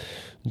de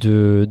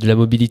la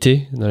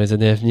mobilité dans les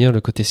années à venir,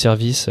 le côté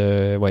service.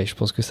 Ouais, je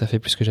pense que ça fait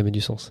plus que jamais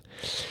du sens.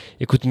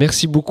 Écoute,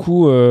 merci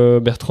beaucoup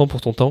Bertrand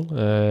pour ton temps.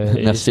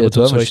 Merci à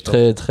toi. Moi, je suis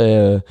très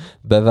très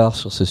bavard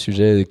sur ce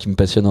sujet qui me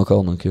passionne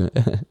encore, donc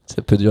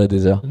ça peut durer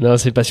des heures. Non,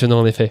 c'est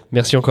passionnant en effet.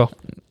 Merci encore.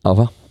 Au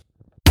revoir.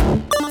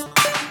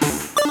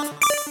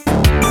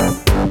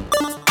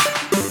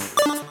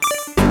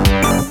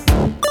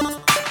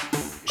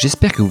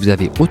 J'espère que vous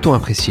avez autant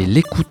apprécié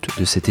l'écoute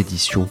de cette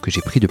édition que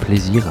j'ai pris de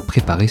plaisir à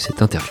préparer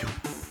cette interview.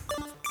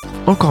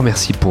 Encore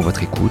merci pour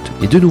votre écoute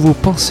et de nouveau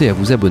pensez à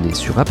vous abonner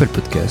sur Apple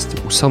Podcast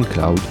ou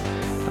SoundCloud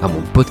à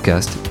mon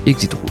podcast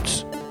Exit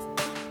Routes.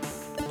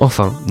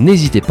 Enfin,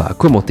 n'hésitez pas à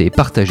commenter et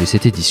partager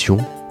cette édition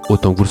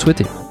autant que vous le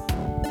souhaitez.